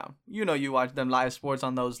slow down. You know you watch them live sports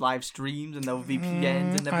on those live streams and those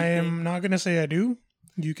VPNs and everything. I am not going to say I do.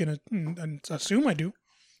 You can assume I do.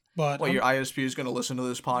 But your ISP is going to listen to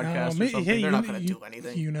this podcast or something. They're not going to do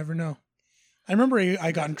anything. You never know. I remember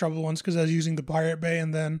I got in trouble once because I was using the Pirate Bay,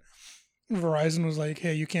 and then Verizon was like,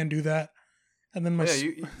 "Hey, you can't do that." And then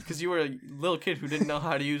because you were a little kid who didn't know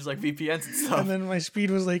how to use like VPNs and stuff. And then my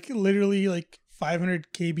speed was like literally like 500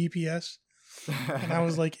 kbps, and I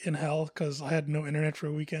was like in hell because I had no internet for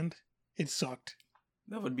a weekend. It sucked.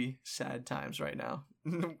 That would be sad times right now,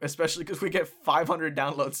 especially because we get 500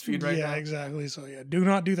 download speed right now. Yeah, exactly. So yeah, do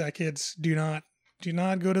not do that, kids. Do not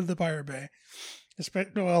go to the Pirate Bay.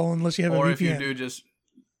 Unless you have a VPN. Or if you do,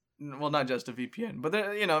 not just a VPN, but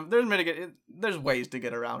there's ways to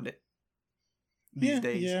get around it these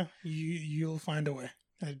days. Yeah, you'll find a way.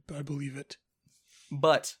 I believe it.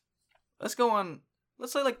 But let's go on.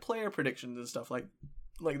 Let's say like player predictions and stuff like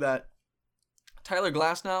that. Tyler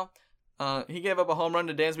Glasnow, he gave up a home run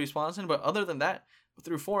to Dansby Swanson, but other than that,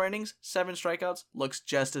 through 4 innings, 7 strikeouts, looks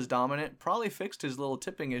just as dominant. Probably fixed his little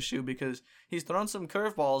tipping issue because he's thrown some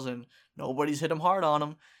curveballs and nobody's hit him hard on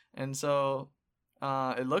him. And so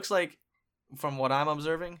it looks like, from what I'm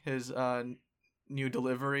observing, his new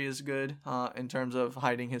delivery is good in terms of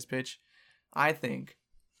hiding his pitch. I think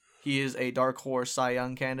he is a dark horse Cy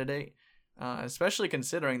Young candidate, especially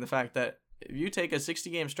considering the fact that if you take a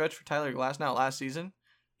 60-game stretch for Tyler Glasnow last season,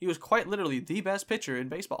 he was quite literally the best pitcher in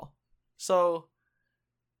baseball. So,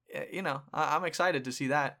 I'm excited to see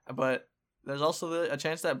that. But there's also a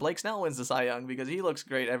chance that Blake Snell wins the Cy Young because he looks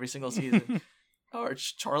great every single season. Or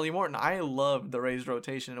Charlie Morton. I love the Rays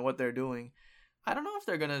rotation and what they're doing. I don't know if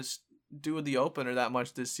they're going to do the opener that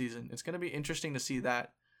much this season. It's going to be interesting to see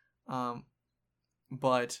that.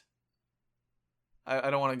 But I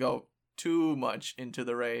don't want to go too much into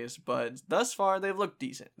the Rays, but thus far they've looked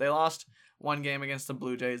decent. They lost 1 game against the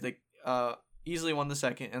Blue Jays. They easily won the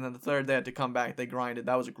second, and then the third they had to come back. They grinded.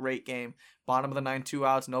 That was a great game. Bottom of the 9, 2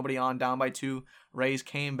 outs, nobody on, down by 2. Rays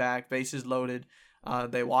came back, bases loaded.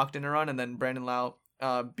 They walked in a run, and then Brandon Lau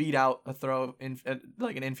beat out a throw in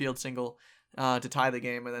like an infield single to tie the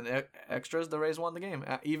game, and then extras, the Rays won the game,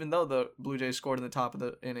 even though the Blue Jays scored in the top of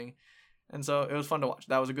the inning. And so it was fun to watch.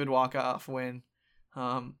 That was a good walk-off win.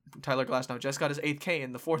 Tyler Glasnow just got his 8th K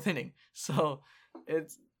in the 4th inning. So they're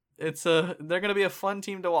going to be a fun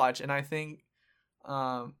team to watch, and I think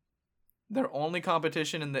their only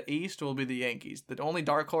competition in the East will be the Yankees. The only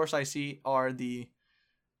dark horse I see are the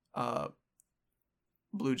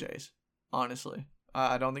Blue Jays, honestly.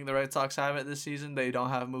 I don't think the Red Sox have it this season. They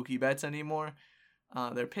don't have Mookie Betts anymore.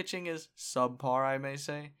 Their pitching is subpar, I may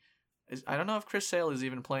say. I don't know if Chris Sale is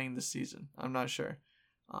even playing this season. I'm not sure.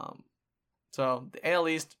 So the AL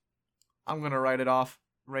East, I'm going to write it off.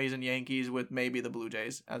 Rays and Yankees with maybe the Blue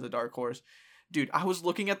Jays as a dark horse. Dude, I was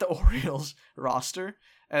looking at the Orioles roster,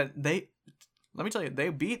 and let me tell you, they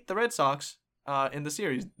beat the Red Sox in the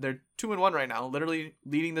series. They're 2-1 right now, literally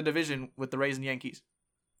leading the division with the Rays and Yankees.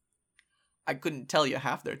 I couldn't tell you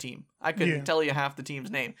half their team. I couldn't tell you half the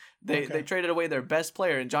team's name. They traded away their best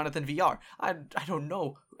player in Jonathan Villar. I don't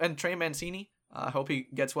know. And Trey Mancini, I hope he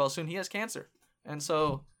gets well soon. He has cancer. And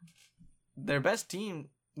so their best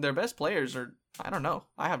players are, I don't know.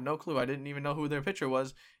 I have no clue. I didn't even know who their pitcher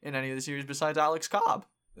was in any of the series besides Alex Cobb.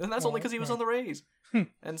 And that's only because he was on the Rays.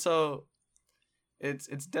 And so it's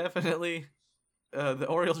definitely, the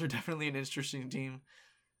Orioles are definitely an interesting team.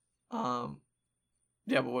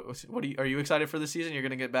 Yeah, but what are you excited for this season? You're going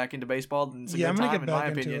to get back into baseball? It's a good I'm going to get back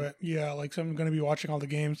into opinion. it. Yeah, so I'm going to be watching all the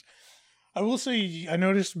games. I will say, I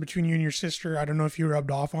noticed between you and your sister, I don't know if you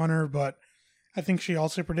rubbed off on her, but I think she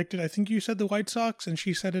also predicted, I think you said the White Sox, and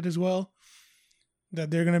she said it as well, that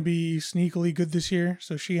they're going to be sneakily good this year.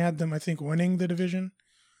 So she had them, I think, winning the division.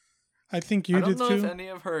 I think you did too. I don't know if any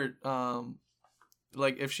of her,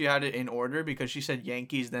 if she had it in order, because she said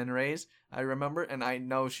Yankees then Rays, I remember, and I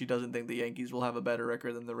know she doesn't think the Yankees will have a better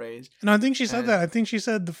record than the Rays. No, I think she said that. I think she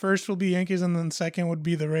said the first will be Yankees and then the second would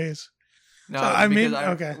be the Rays. No,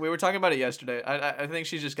 so we were talking about it yesterday. I think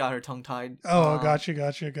she just got her tongue tied. Oh, gotcha.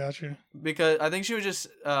 Because I think she was just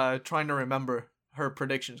trying to remember her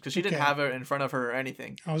predictions, because she didn't have it in front of her or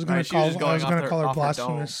anything. I was going to call her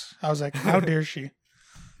blasphemous. I was like, how dare she?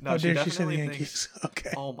 No, how dare she say the Yankees?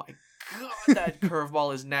 Okay. Oh my God, that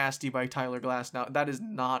curveball is nasty by Tyler Glasnow. That is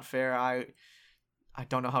not fair. I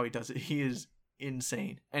don't know how he does it. He is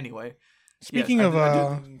insane. Anyway. Speaking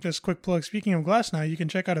of, just quick plug, speaking of Glasnow, you can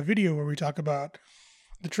check out a video where we talk about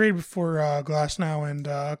the trade before Glasnow and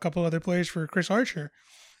a couple other players for Chris Archer.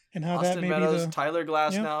 And how Austin that may Meadows, be Tyler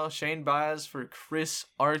Glasnow, Shane Baez for Chris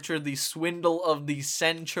Archer, the swindle of the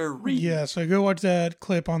century. Yeah, so go watch that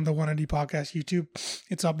clip on the 190 Podcast YouTube.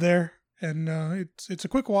 It's up there, and it's a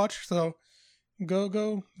quick watch, so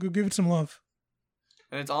go give it some love.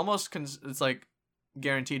 And it's almost it's like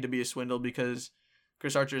guaranteed to be a swindle, because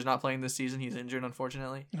Chris Archer is not playing this season. He's injured,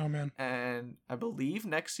 unfortunately. Oh man! And I believe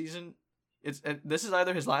next season, this is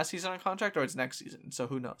either his last season on contract or it's next season. So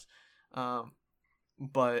who knows?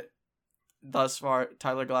 But thus far,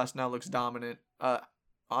 Tyler Glasnow looks dominant.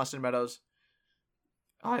 Austin Meadows,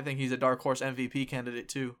 I think he's a dark horse MVP candidate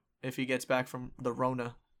too, if he gets back from the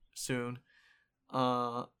Rona soon.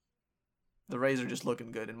 The Rays are just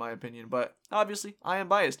looking good in my opinion, but obviously I am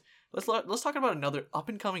biased. Let's talk about another up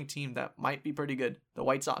and coming team that might be pretty good. The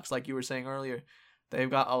White Sox, like you were saying earlier, they've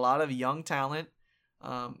got a lot of young talent.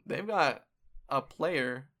 They've got a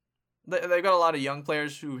player. They've got a lot of young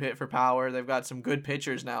players who hit for power. They've got some good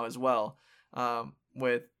pitchers now as well,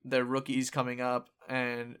 with their rookies coming up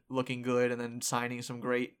and looking good, and then signing some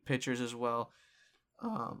great pitchers as well.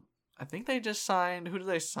 I think they just signed. Who did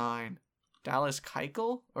they sign? Dallas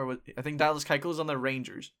Keuchel, I think Dallas Keuchel is on the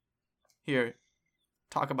Rangers. Here,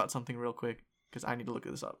 talk about something real quick, because I need to look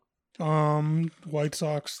this up. White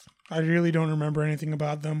Sox. I really don't remember anything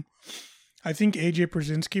about them. I think AJ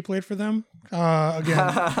Przinsky played for them. Again,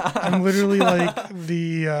 I'm literally like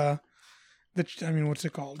what's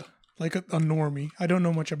it called? Like a normie. I don't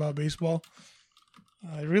know much about baseball.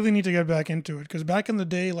 I really need to get back into it, because back in the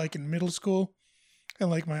day, like in middle school and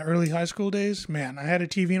like my early high school days, man, I had a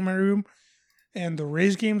TV in my room and the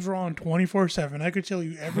Rays games were on 24/7. I could tell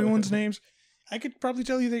you everyone's names. I could probably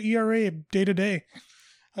tell you their ERA day to day.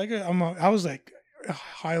 I was like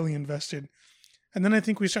highly invested. And then I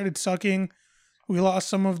think we started sucking. We lost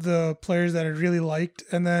some of the players that I really liked.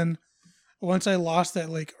 And then once I lost that,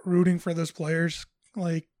 like, rooting for those players,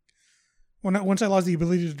 like, once I lost the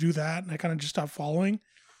ability to do that, I kind of just stopped following.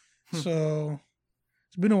 So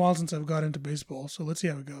it's been a while since I've got into baseball. So let's see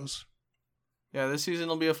how it goes. Yeah, this season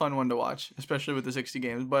will be a fun one to watch, especially with the 60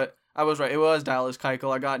 games. But I was right. It was Dallas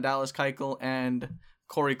Keuchel. I got Dallas Keuchel and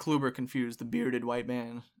Corey Kluber confused, the bearded white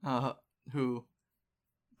man, who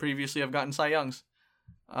previously have gotten Cy Youngs.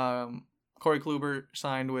 Corey Kluber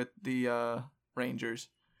signed with the Rangers.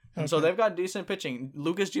 And so Okay. they've got decent pitching.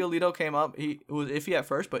 Lucas Giolito came up. He was iffy at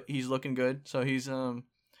first, but he's looking good. So he's a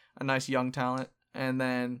nice young talent. And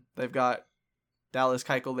then they've got Dallas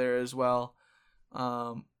Keuchel there as well.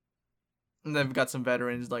 And they've got some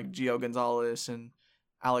veterans like Gio Gonzalez and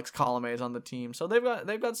Alex Colomé is on the team. So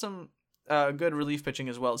they've got some good relief pitching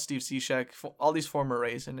as well. Steve Cishek, all these former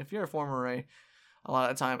Rays. And if you're a former Ray a lot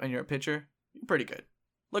of the time and you're a pitcher, you're pretty good.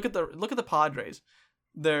 Look at the Padres.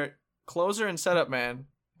 Their closer and setup man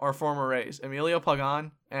are former Rays, Emilio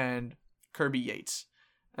Pagan and Kirby Yates.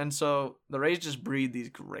 And so the Rays just breed these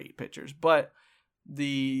great pitchers. But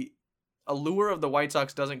the allure of the White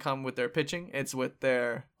Sox doesn't come with their pitching, it's with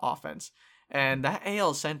their offense. And that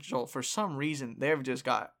AL Central, for some reason, they've just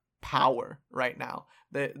got power right now.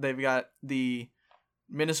 They've got the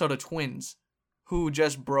Minnesota Twins, who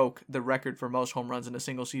just broke the record for most home runs in a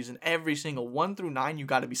single season. Every single 1 through 9, you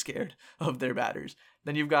got to be scared of their batters.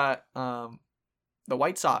 Then you've got the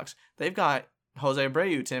White Sox. They've got Jose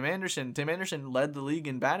Abreu, Tim Anderson. Tim Anderson led the league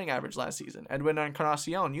in batting average last season. Edwin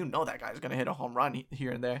Encarnacion, you know that guy's going to hit a home run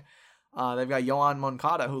here and there. They've got Yohan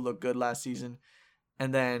Moncada, who looked good last season.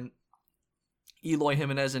 And then Eloy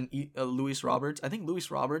Jimenez and Luis Roberts. I think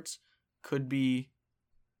Luis Roberts could be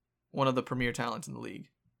one of the premier talents in the league.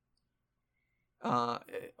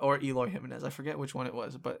 Or Eloy Jimenez. I forget which one it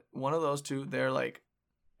was. But one of those two, they're like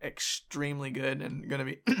extremely good and going to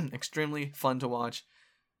be extremely fun to watch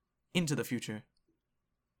into the future.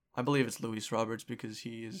 I believe it's Luis Roberts because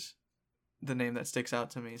he is the name that sticks out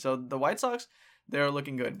to me. So the White Sox, they're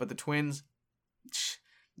looking good. But the Twins,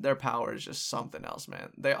 their power is just something else, man.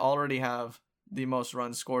 They already have the most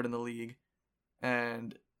runs scored in the league.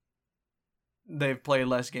 And they've played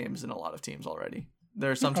less games than a lot of teams already. There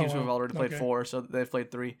are some teams who have already played 4, so they've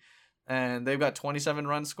played 3. And they've got 27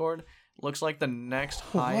 runs scored. Looks like the next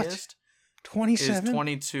highest 27? is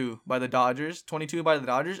 22 by the Dodgers. 22 by the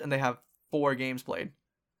Dodgers, and they have 4 games played.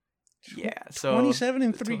 Yeah, so 27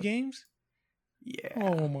 in 3 games? Yeah.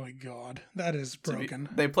 Oh my god. That is broken.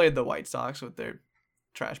 They played the White Sox with their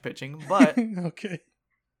trash pitching, but okay.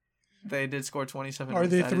 they did score 27. Are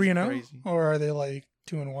they That 3-0? is crazy. Or are they like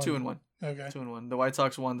 2-1? 2-1. Okay. 2-1. The White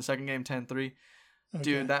Sox won the second game 10-3. Okay.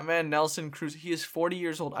 Dude, that man Nelson Cruz, he is 40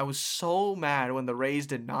 years old. I was so mad when the Rays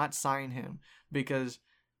did not sign him because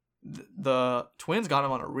the Twins got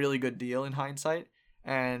him on a really good deal in hindsight,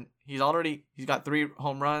 and he's got 3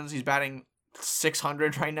 home runs. He's batting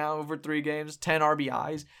 600 right now over 3 games, 10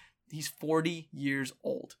 RBIs. He's 40 years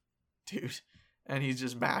old, dude, and he's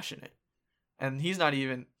just mashing it. And he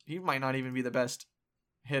might not even be the best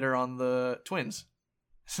hitter on the Twins.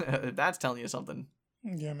 That's telling you something.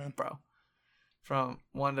 Yeah, man. Bro. From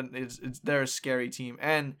one to they're a scary team,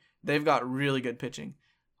 and they've got really good pitching.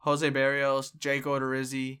 Jose Barrios, Jake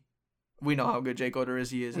Odorizzi. We know how good Jake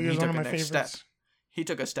Odorizzi is, and he took a next step. He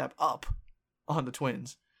took a step up on the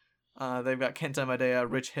Twins. They've got Kenta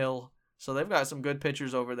Madea, Rich Hill, so they've got some good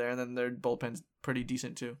pitchers over there, and then their bullpen's pretty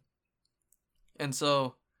decent too. And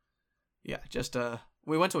so, yeah, just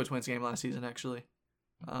we went to a Twins game last season actually.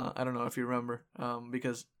 I don't know if you remember,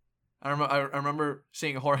 because I remember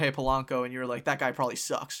seeing Jorge Polanco, and you were like, that guy probably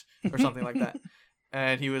sucks, or something like that.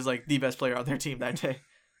 And he was like the best player on their team that day.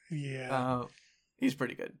 Yeah. He's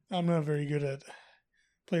pretty good. I'm not very good at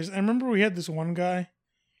players. I remember we had this one guy.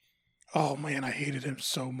 Oh, man, I hated him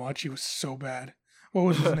so much. He was so bad. What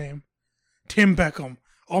was his name? Tim Beckham.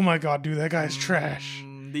 Oh, my God, dude, that guy's trash.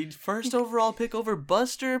 The first overall pick over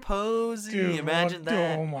Buster Posey. Dude, Imagine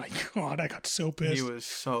that. Oh, my God, I got so pissed. He was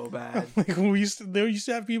so bad. Like, they used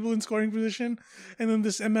to have people in scoring position, and then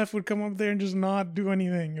this MF would come up there and just not do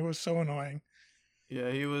anything. It was so annoying.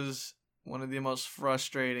 Yeah, he was one of the most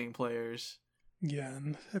frustrating players. Yeah,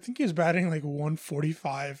 and I think he was batting like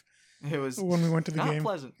 145. It was when we went to the not game.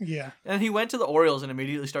 pleasant. Yeah, and he went to the Orioles and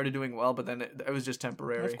immediately started doing well, but then it was just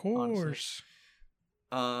temporary. of course.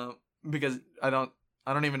 Honestly. Because I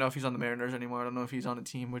don't even know if he's on the Mariners anymore. I don't know if he's on a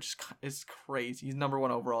team, which is crazy. He's number 1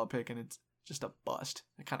 overall pick, and it's just a bust.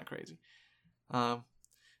 It's kind of crazy. But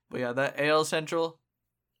yeah, that AL Central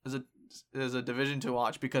is a division to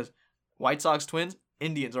watch because White Sox, Twins,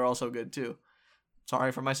 Indians are also good too.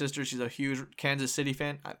 Sorry for my sister. She's a huge Kansas City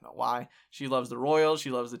fan. I don't know why. She loves the Royals.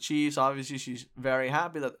 She loves the Chiefs. Obviously, she's very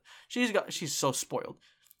happy that she's so spoiled.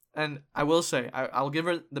 And I will say, I'll give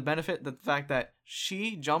her the benefit, the fact that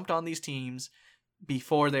she jumped on these teams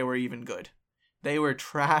before they were even good. They were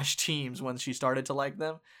trash teams when she started to like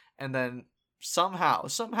them. And then somehow,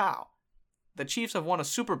 the Chiefs have won a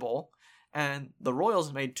Super Bowl, and the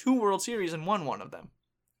Royals made 2 World Series and won one of them.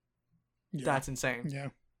 Yeah. That's insane. Yeah.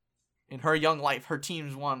 In her young life, her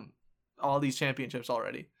team's won all these championships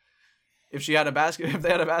already. if they had a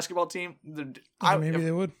basketball team, maybe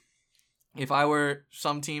they would. If I were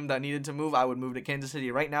some team that needed to move, I would move to Kansas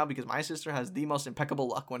City right now because my sister has the most impeccable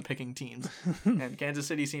luck when picking teams, and Kansas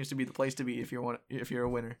City seems to be the place to be if you're a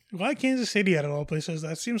winner. Why Kansas City out of all places?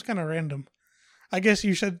 That seems kind of random. I guess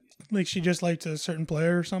you said like she just liked a certain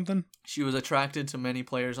player or something. She was attracted to many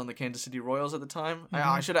players on the Kansas City Royals at the time.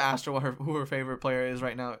 I should have asked her who her favorite player is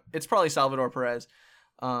right now. It's probably Salvador Perez,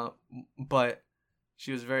 but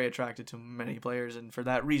she was very attracted to many players, and for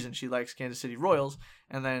that reason, she likes Kansas City Royals.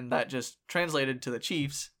 And then that just translated to the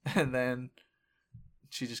Chiefs, and then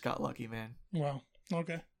she just got lucky, man. Wow.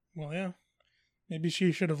 Okay. Well, yeah. Maybe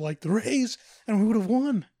she should have liked the Rays, and we would have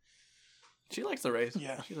won. She likes the Rays.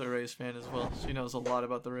 Yeah. She's a Rays fan as well. She knows a lot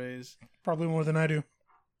about the Rays. Probably more than I do.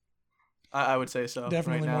 I would say so.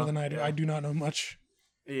 Definitely right more now. than I do. Yeah. I do not know much.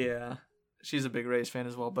 Yeah. She's a big Rays fan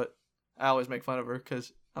as well, but I always make fun of her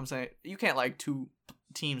because I'm saying you can't like two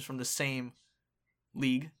teams from the same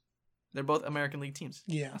league. They're both American League teams.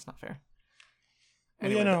 Yeah. That's not fair.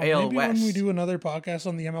 Well, Anyway, yeah, no, the AL maybe West. when we do another podcast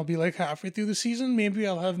on the MLB like halfway through the season, maybe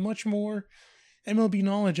I'll have much more MLB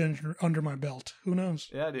knowledge under my belt. Who knows?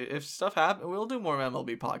 Yeah, dude. If stuff happens, we'll do more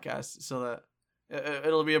MLB podcasts so that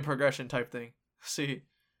it'll be a progression type thing. See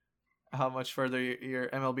how much further your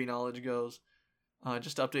MLB knowledge goes.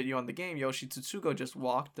 Just to update you on the game, Yoshi Tsutsugo just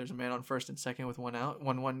walked. There's a man on first and second with 1 out.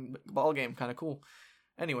 1-1 ball game. Kind of cool.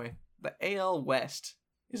 Anyway, the AL West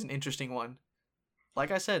is an interesting one.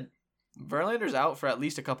 Like I said, Verlander's out for at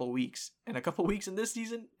least a couple weeks. And a couple weeks in this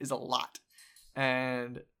season is a lot.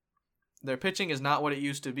 And their pitching is not what it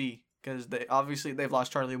used to be. Because they've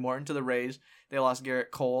lost Charlie Morton to the Rays. They lost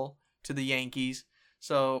Garrett Cole to the Yankees.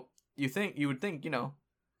 So you would think,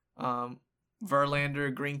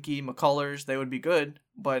 Verlander, Greinke, McCullers, they would be good,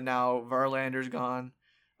 but now Verlander's gone.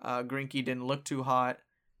 Greinke didn't look too hot.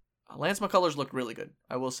 Lance McCullers looked really good,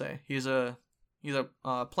 I will say. He's a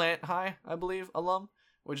Plant High, I believe, alum,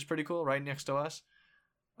 which is pretty cool, right next to us.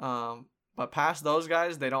 But past those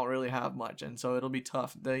guys, they don't really have much, and so it'll be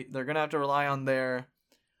tough. They're gonna have to rely on their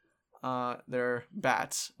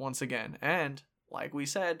bats once again, and like we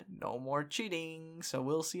said, no more cheating. So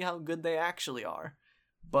we'll see how good they actually are.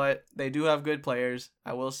 But they do have good players,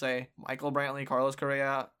 I will say. Michael Brantley, Carlos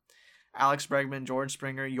Correa, Alex Bregman, George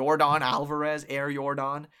Springer, Yordan Alvarez, Air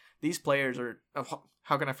Yordan. These players are...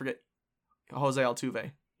 How can I forget Jose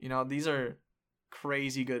Altuve? These are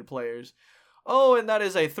crazy good players. Oh, and that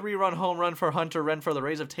is a 3-run home run for Hunter Renfroe. The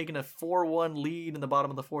Rays have taken a 4-1 lead in the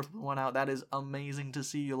bottom of the fourth with 1 out. That is amazing to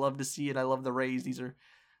see. You love to see it. I love the Rays. This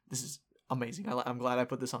is amazing. I'm glad I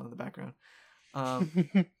put this on in the background.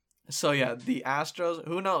 So yeah, the Astros,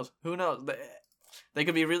 who knows? They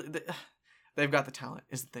could be really... They've got the talent,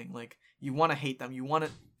 is the thing. Like, you want to hate them. You want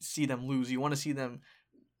to see them lose. You want to see them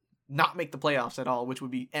not make the playoffs at all, which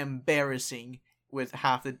would be embarrassing with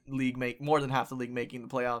more than half the league making the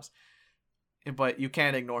playoffs. But you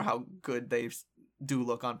can't ignore how good they do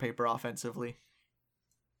look on paper offensively.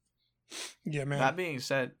 Yeah, man. That being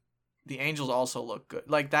said, the Angels also look good.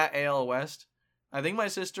 Like, that AL West... I think my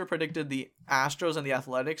sister predicted the Astros and the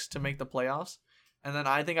Athletics to make the playoffs. And then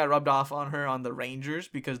I think I rubbed off on her on the Rangers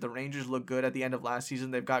because the Rangers look good at the end of last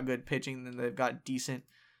season. They've got good pitching and they've got decent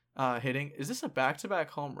hitting. Is this a back-to-back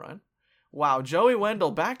home run? Wow, Joey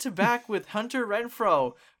Wendell back-to-back with Hunter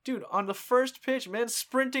Renfroe. Dude, on the first pitch, man,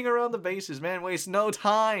 sprinting around the bases. Man, wastes no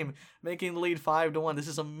time making the lead 5-1. This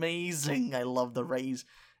is amazing. I love the Rays.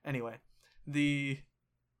 Anyway,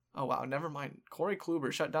 oh, wow, never mind. Corey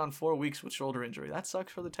Kluber shut down 4 weeks with shoulder injury. That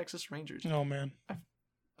sucks for the Texas Rangers. Oh, man.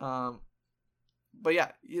 But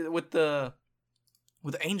yeah, with the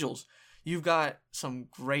Angels, you've got some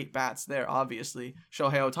great bats there, obviously.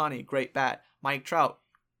 Shohei Ohtani, great bat. Mike Trout,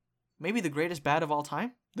 maybe the greatest bat of all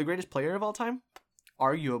time? The greatest player of all time?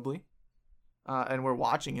 Arguably. And we're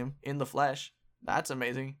watching him in the flesh. That's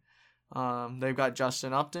amazing. They've got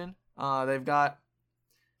Justin Upton. They've got...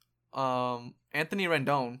 Anthony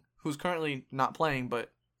Rendon, who's currently not playing,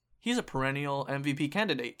 but he's a perennial MVP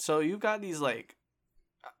candidate. So you've got these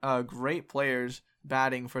great players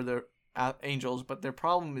batting for the Angels, but their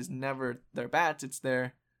problem is never their bats, it's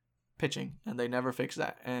their pitching, and they never fix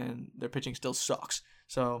that, and their pitching still sucks.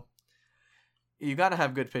 So you got to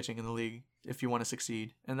have good pitching in the league if you want to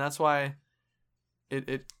succeed, and that's why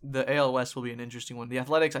the AL West will be an interesting one. The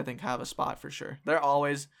Athletics, I think, have a spot for sure.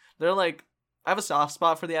 I have a soft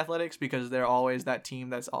spot for the Athletics because they're always that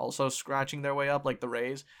team that's also scratching their way up, like the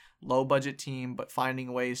Rays. Low budget team, but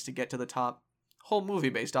finding ways to get to the top. Whole movie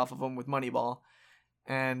based off of them with Moneyball.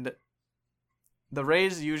 And the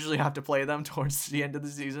Rays usually have to play them towards the end of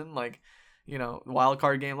the season. Like, wild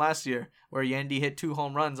card game last year where Yandy hit 2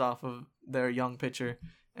 home runs off of their young pitcher.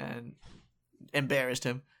 And embarrassed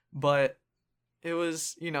him. But it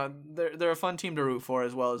was, they're a fun team to root for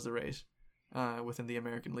as well as the Rays within the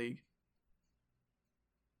American League.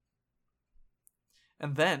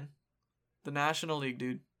 And then the National League,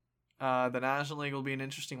 dude. The National League will be an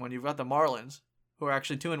interesting one. You've got the Marlins, who are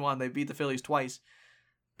actually 2-1. They beat the Phillies twice,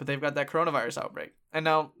 but they've got that coronavirus outbreak. And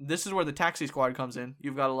now this is where the taxi squad comes in.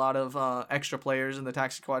 You've got a lot of extra players, and the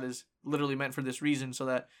taxi squad is literally meant for this reason, so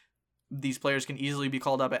that these players can easily be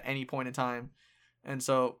called up at any point in time. And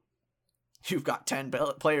so you've got 10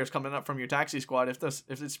 players coming up from your taxi squad. If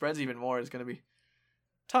it spreads even more, it's going to be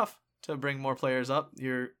tough to bring more players up.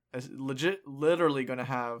 You're literally going to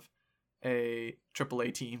have a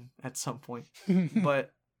AAA team at some point.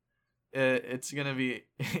 But it's going to be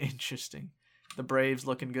interesting. The Braves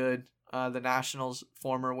looking good. The Nationals,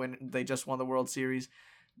 they just won the World Series.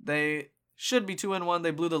 They should be 2-1.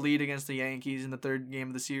 They blew the lead against the Yankees in the third game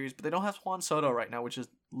of the series, but they don't have Juan Soto right now, which is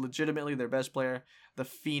legitimately their best player, the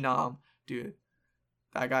Phenom. Dude,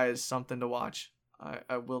 that guy is something to watch.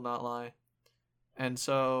 I will not lie. And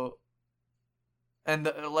so,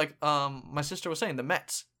 my sister was saying, the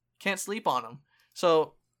Mets, can't sleep on them.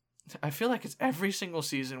 So I feel like it's every single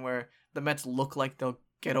season where the Mets look like they'll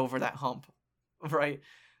get over that hump, right?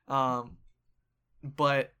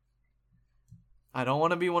 But I don't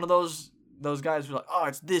want to be one of those guys who are like, oh,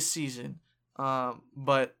 it's this season.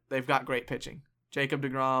 But they've got great pitching. Jacob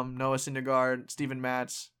deGrom, Noah Syndergaard, Steven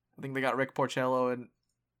Matz. I think they got Rick Porcello and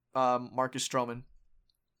Marcus Stroman.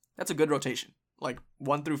 That's a good rotation. Like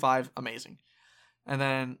 1 through 5, amazing. And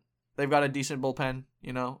then they've got a decent bullpen.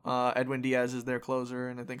 Edwin Diaz is their closer,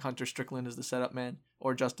 and I think Hunter Strickland is the setup man,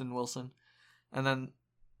 or Justin Wilson. And then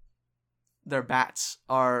their bats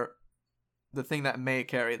are the thing that may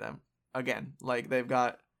carry them. Again, like they've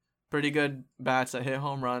got pretty good bats that hit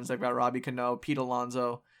home runs. They've got Robbie Cano, Pete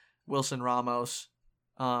Alonso, Wilson Ramos,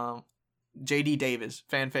 JD Davis,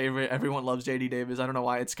 fan favorite. Everyone loves JD Davis. I don't know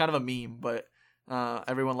why. It's kind of a meme, but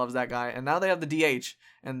everyone loves that guy. And now they have the DH,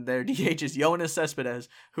 and their DH is Yoenis Cespedes,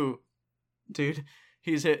 who, dude,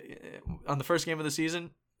 he's hit on the first game of the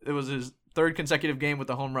season. It was his third consecutive game with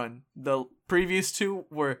a home run. The previous two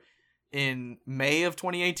were in May of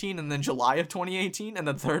 2018 and then July of 2018, and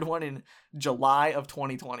the third one in July of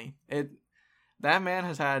 2020. That man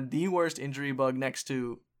has had the worst injury bug next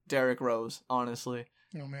to Derrick Rose, honestly.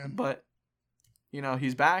 Oh, man. But,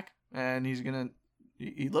 he's back, and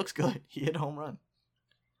he looks good. He hit a home run.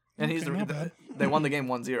 And they won the game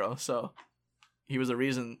 1-0, so he's the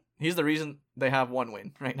reason they have one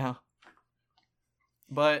win right now.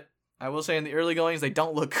 But I will say in the early goings, they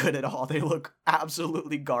don't look good at all. They look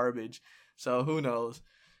absolutely garbage. So who knows?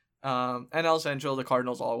 NL Central, the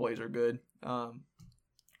Cardinals always are good.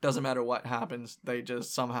 Doesn't matter what happens. They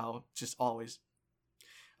just somehow just always.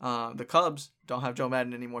 The Cubs don't have Joe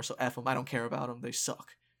Madden anymore, so F them. I don't care about them. They suck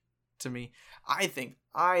to me. I think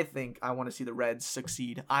I want to see the Reds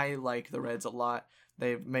succeed. I like the Reds a lot.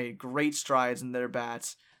 They've made great strides in their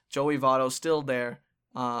bats. Joey Votto's still there.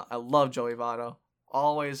 I love Joey Votto.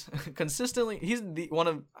 Always consistently,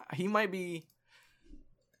 he might be.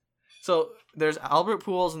 So there's Albert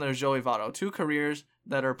Pujols and there's Joey Votto, two careers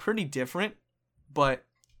that are pretty different, but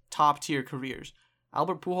top tier careers.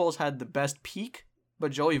 Albert Pujols had the best peak,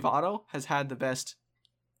 but Joey Votto has had the best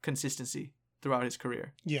consistency throughout his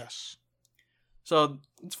career. Yes. So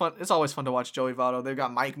it's fun. It's always fun to watch Joey Votto. They've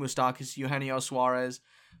got Mike Moustakas, Eugenio Suarez,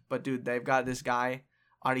 but dude, they've got this guy,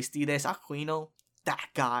 Aristides Aquino. That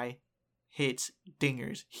guy hits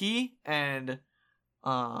dingers. He and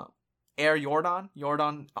Jordan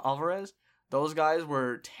Alvarez, those guys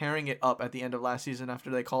were tearing it up at the end of last season after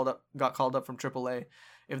they got called up from AAA.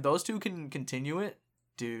 If those two can continue it,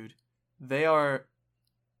 dude, because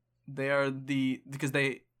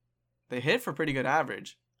they hit for pretty good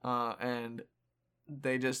average, and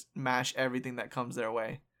they just mash everything that comes their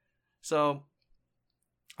way. So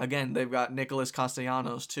again, they've got Nicholas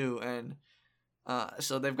Castellanos too, and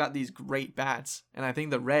so they've got these great bats, and I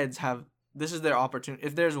think the Reds this is their opportunity.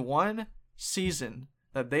 If there's one season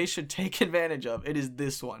that they should take advantage of, it is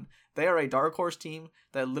this one. They are a dark horse team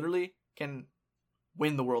that literally can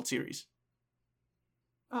win the World Series.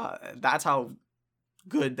 That's how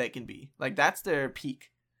good they can be. Like, that's their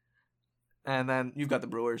peak. And then you've got the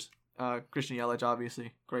Brewers. Christian Yelich,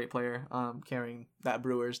 obviously, great player, carrying that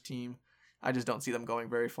Brewers team. I just don't see them going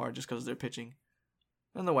very far just because of their pitching.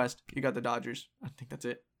 In the West, you got the Dodgers. I think that's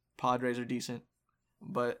it. Padres are decent,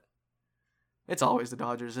 but it's always the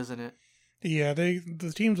Dodgers, isn't it? Yeah,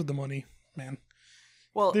 the teams with the money, man.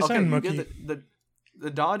 Well, they signed Mookie. The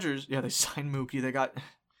Dodgers. Yeah, they signed Mookie. They got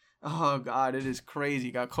Oh God, it is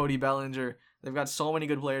crazy. Got Cody Bellinger. They've got so many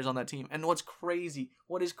good players on that team. And what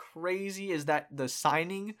is crazy is that the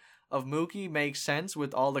signing of Mookie makes sense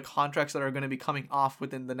with all the contracts that are going to be coming off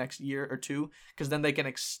within the next year or two, because then they can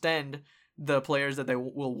extend the players that they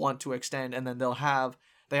will want to extend, and then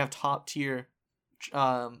they have top tier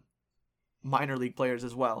minor league players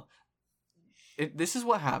as well. This is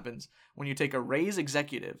what happens when you take a Rays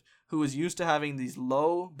executive who is used to having these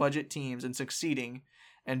low budget teams and succeeding,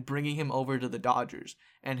 and bringing him over to the Dodgers,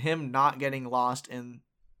 and him not getting lost in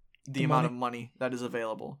the amount of money that is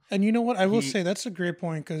available. And you know what? I will say that's a great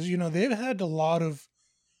point, because, you know, they've had a lot of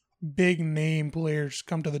big name players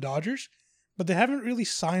come to the Dodgers, but they haven't really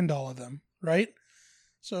signed all of them, right?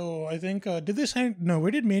 So I think, where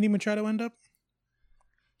did Manny Machado end up?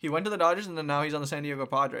 He went to the Dodgers, and then now he's on the San Diego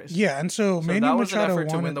Padres. Yeah, and so Manny that was Machado an effort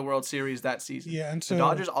to win the World Series that season. Yeah, and so the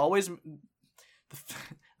Dodgers always...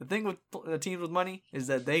 The thing with the teams with money is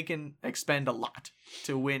that they can expend a lot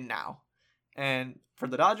to win now. And for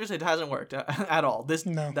the Dodgers, it hasn't worked at all.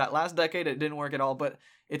 That last decade, it didn't work at all, but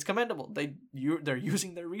it's commendable. They're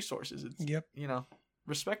using their resources. It's,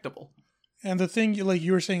 respectable. And the thing, like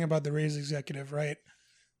you were saying about the Rays executive, right?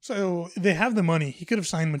 So they have the money. He could have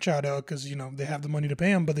signed Machado because, you know, they have the money to pay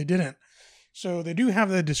him, but they didn't. So they do have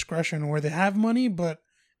the discretion where they have money, but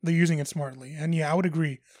they're using it smartly. And yeah, I would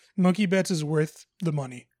agree. Mookie Betts is worth the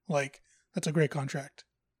money. Like, that's a great contract.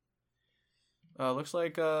 Looks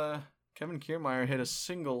like Kevin Kiermaier hit a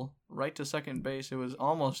single right to second base. It was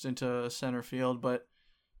almost into center field, but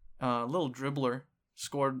a little dribbler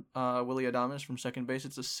scored Willy Adames from second base.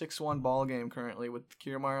 It's a 6-1 ball game currently with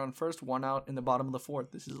Kiermaier on first, 1 out in the bottom of the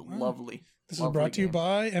 4th. This is lovely. This is brought to you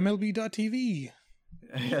by MLB.TV.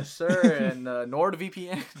 Yes, sir, and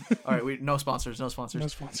NordVPN. All right, no sponsors. Hopefully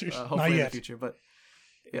in the future, but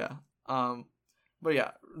yeah. But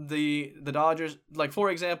yeah, the Dodgers, like,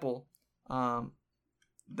 for example,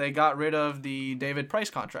 they got rid of the David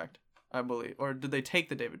Price contract, I believe. Or did they take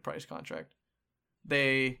the David Price contract?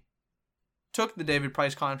 They took the David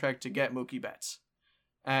Price contract to get Mookie Betts.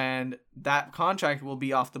 And that contract will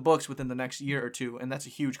be off the books within the next year or two, and that's a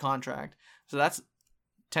huge contract. So that's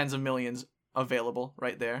tens of millions available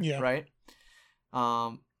right there, right?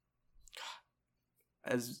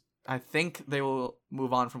 As I think they will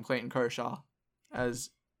move on from Clayton Kershaw. As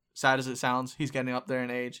sad as it sounds, he's getting up there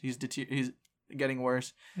in age. He's getting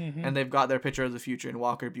worse, and they've got their pitcher of the future in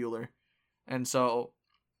Walker Buehler. And so,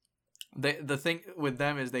 the thing with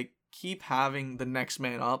them is they keep having the next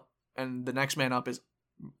man up, and the next man up is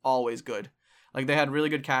always good. Like, they had really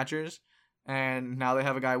good catchers, and now they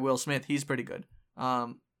have a guy, Will Smith. He's pretty good.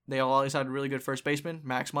 They always had a really good first baseman.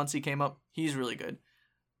 Max Muncy came up. He's really good.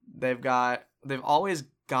 They've always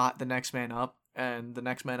got the next man up, and the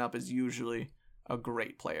next man up is usually a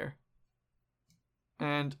great player.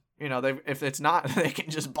 And, you know, if it's not, they can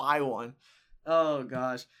just buy one. Oh,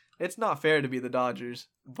 gosh. It's not fair to be the Dodgers,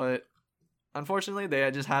 but unfortunately, they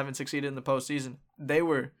just haven't succeeded in the postseason. They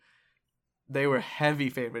were heavy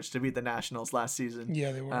favorites to beat the Nationals last season.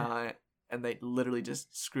 Yeah, they were. And they literally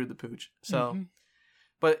just screwed the pooch. So,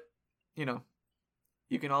 but, you know,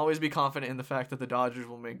 you can always be confident in the fact that the Dodgers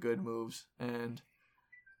will make good moves. And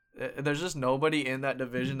there's just nobody in that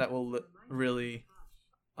division that will really,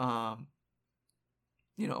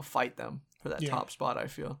 fight them for that top spot, I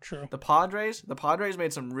feel. True. The Padres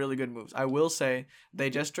made some really good moves. I will say they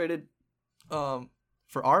just traded for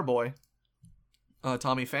our boy,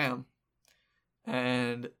 Tommy Pham.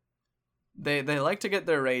 And they like to get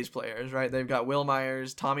their Rays players, right? They've got Will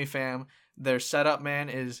Myers, Tommy Pham. Their setup man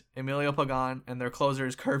is Emilio Pagan, and their closer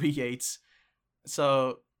is Kirby Yates.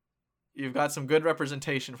 So you've got some good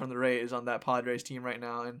representation from the Rays on that Padres team right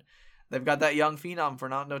now, and they've got that young phenom,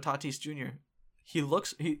 Fernando Tatis Jr.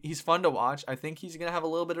 He's fun to watch. I think he's gonna have a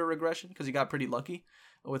little bit of regression because he got pretty lucky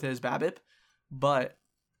with his BABIP, but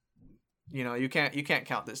you know, you can't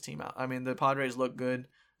count this team out. I mean, the Padres look good.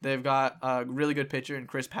 They've got a really good pitcher in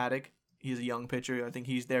Chris Paddock. He's a young pitcher. I think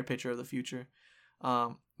he's their pitcher of the future.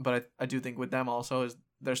 But I do think with them also is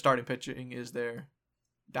their starting pitching is their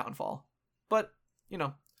downfall. But, you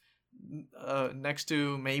know, next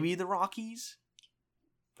to maybe the Rockies,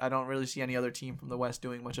 I don't really see any other team from the West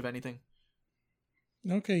doing much of anything.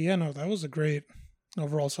 Okay, yeah, no, that was a great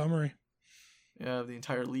overall summary. Yeah, the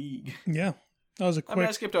entire league. Yeah, that was a quick. I mean,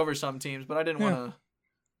 I skipped over some teams, but I didn't want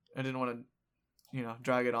to,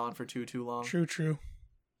 drag it on for too long. True.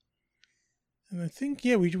 And I think,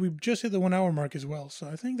 we just hit the 1 hour mark as well. So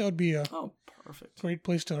I think that would be a perfect great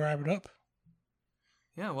place to wrap it up.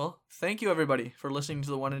 Yeah, well, thank you everybody for listening to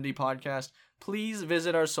the One Entity Podcast. Please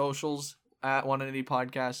visit our socials at One Entity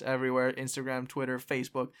Podcast everywhere, Instagram, Twitter,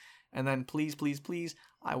 Facebook, And then please, please, please,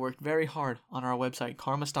 I worked very hard on our website,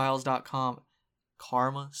 karmastyles.com.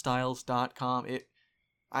 Karmastyles.com.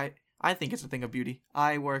 I think it's a thing of beauty.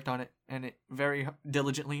 I worked on it and it very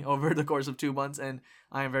diligently over the course of 2 months, and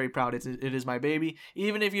I am very proud. It is my baby.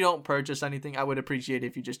 Even if you don't purchase anything, I would appreciate it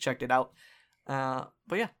if you just checked it out. But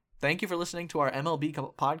yeah, thank you for listening to our MLB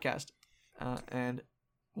podcast. And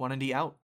 1&D out.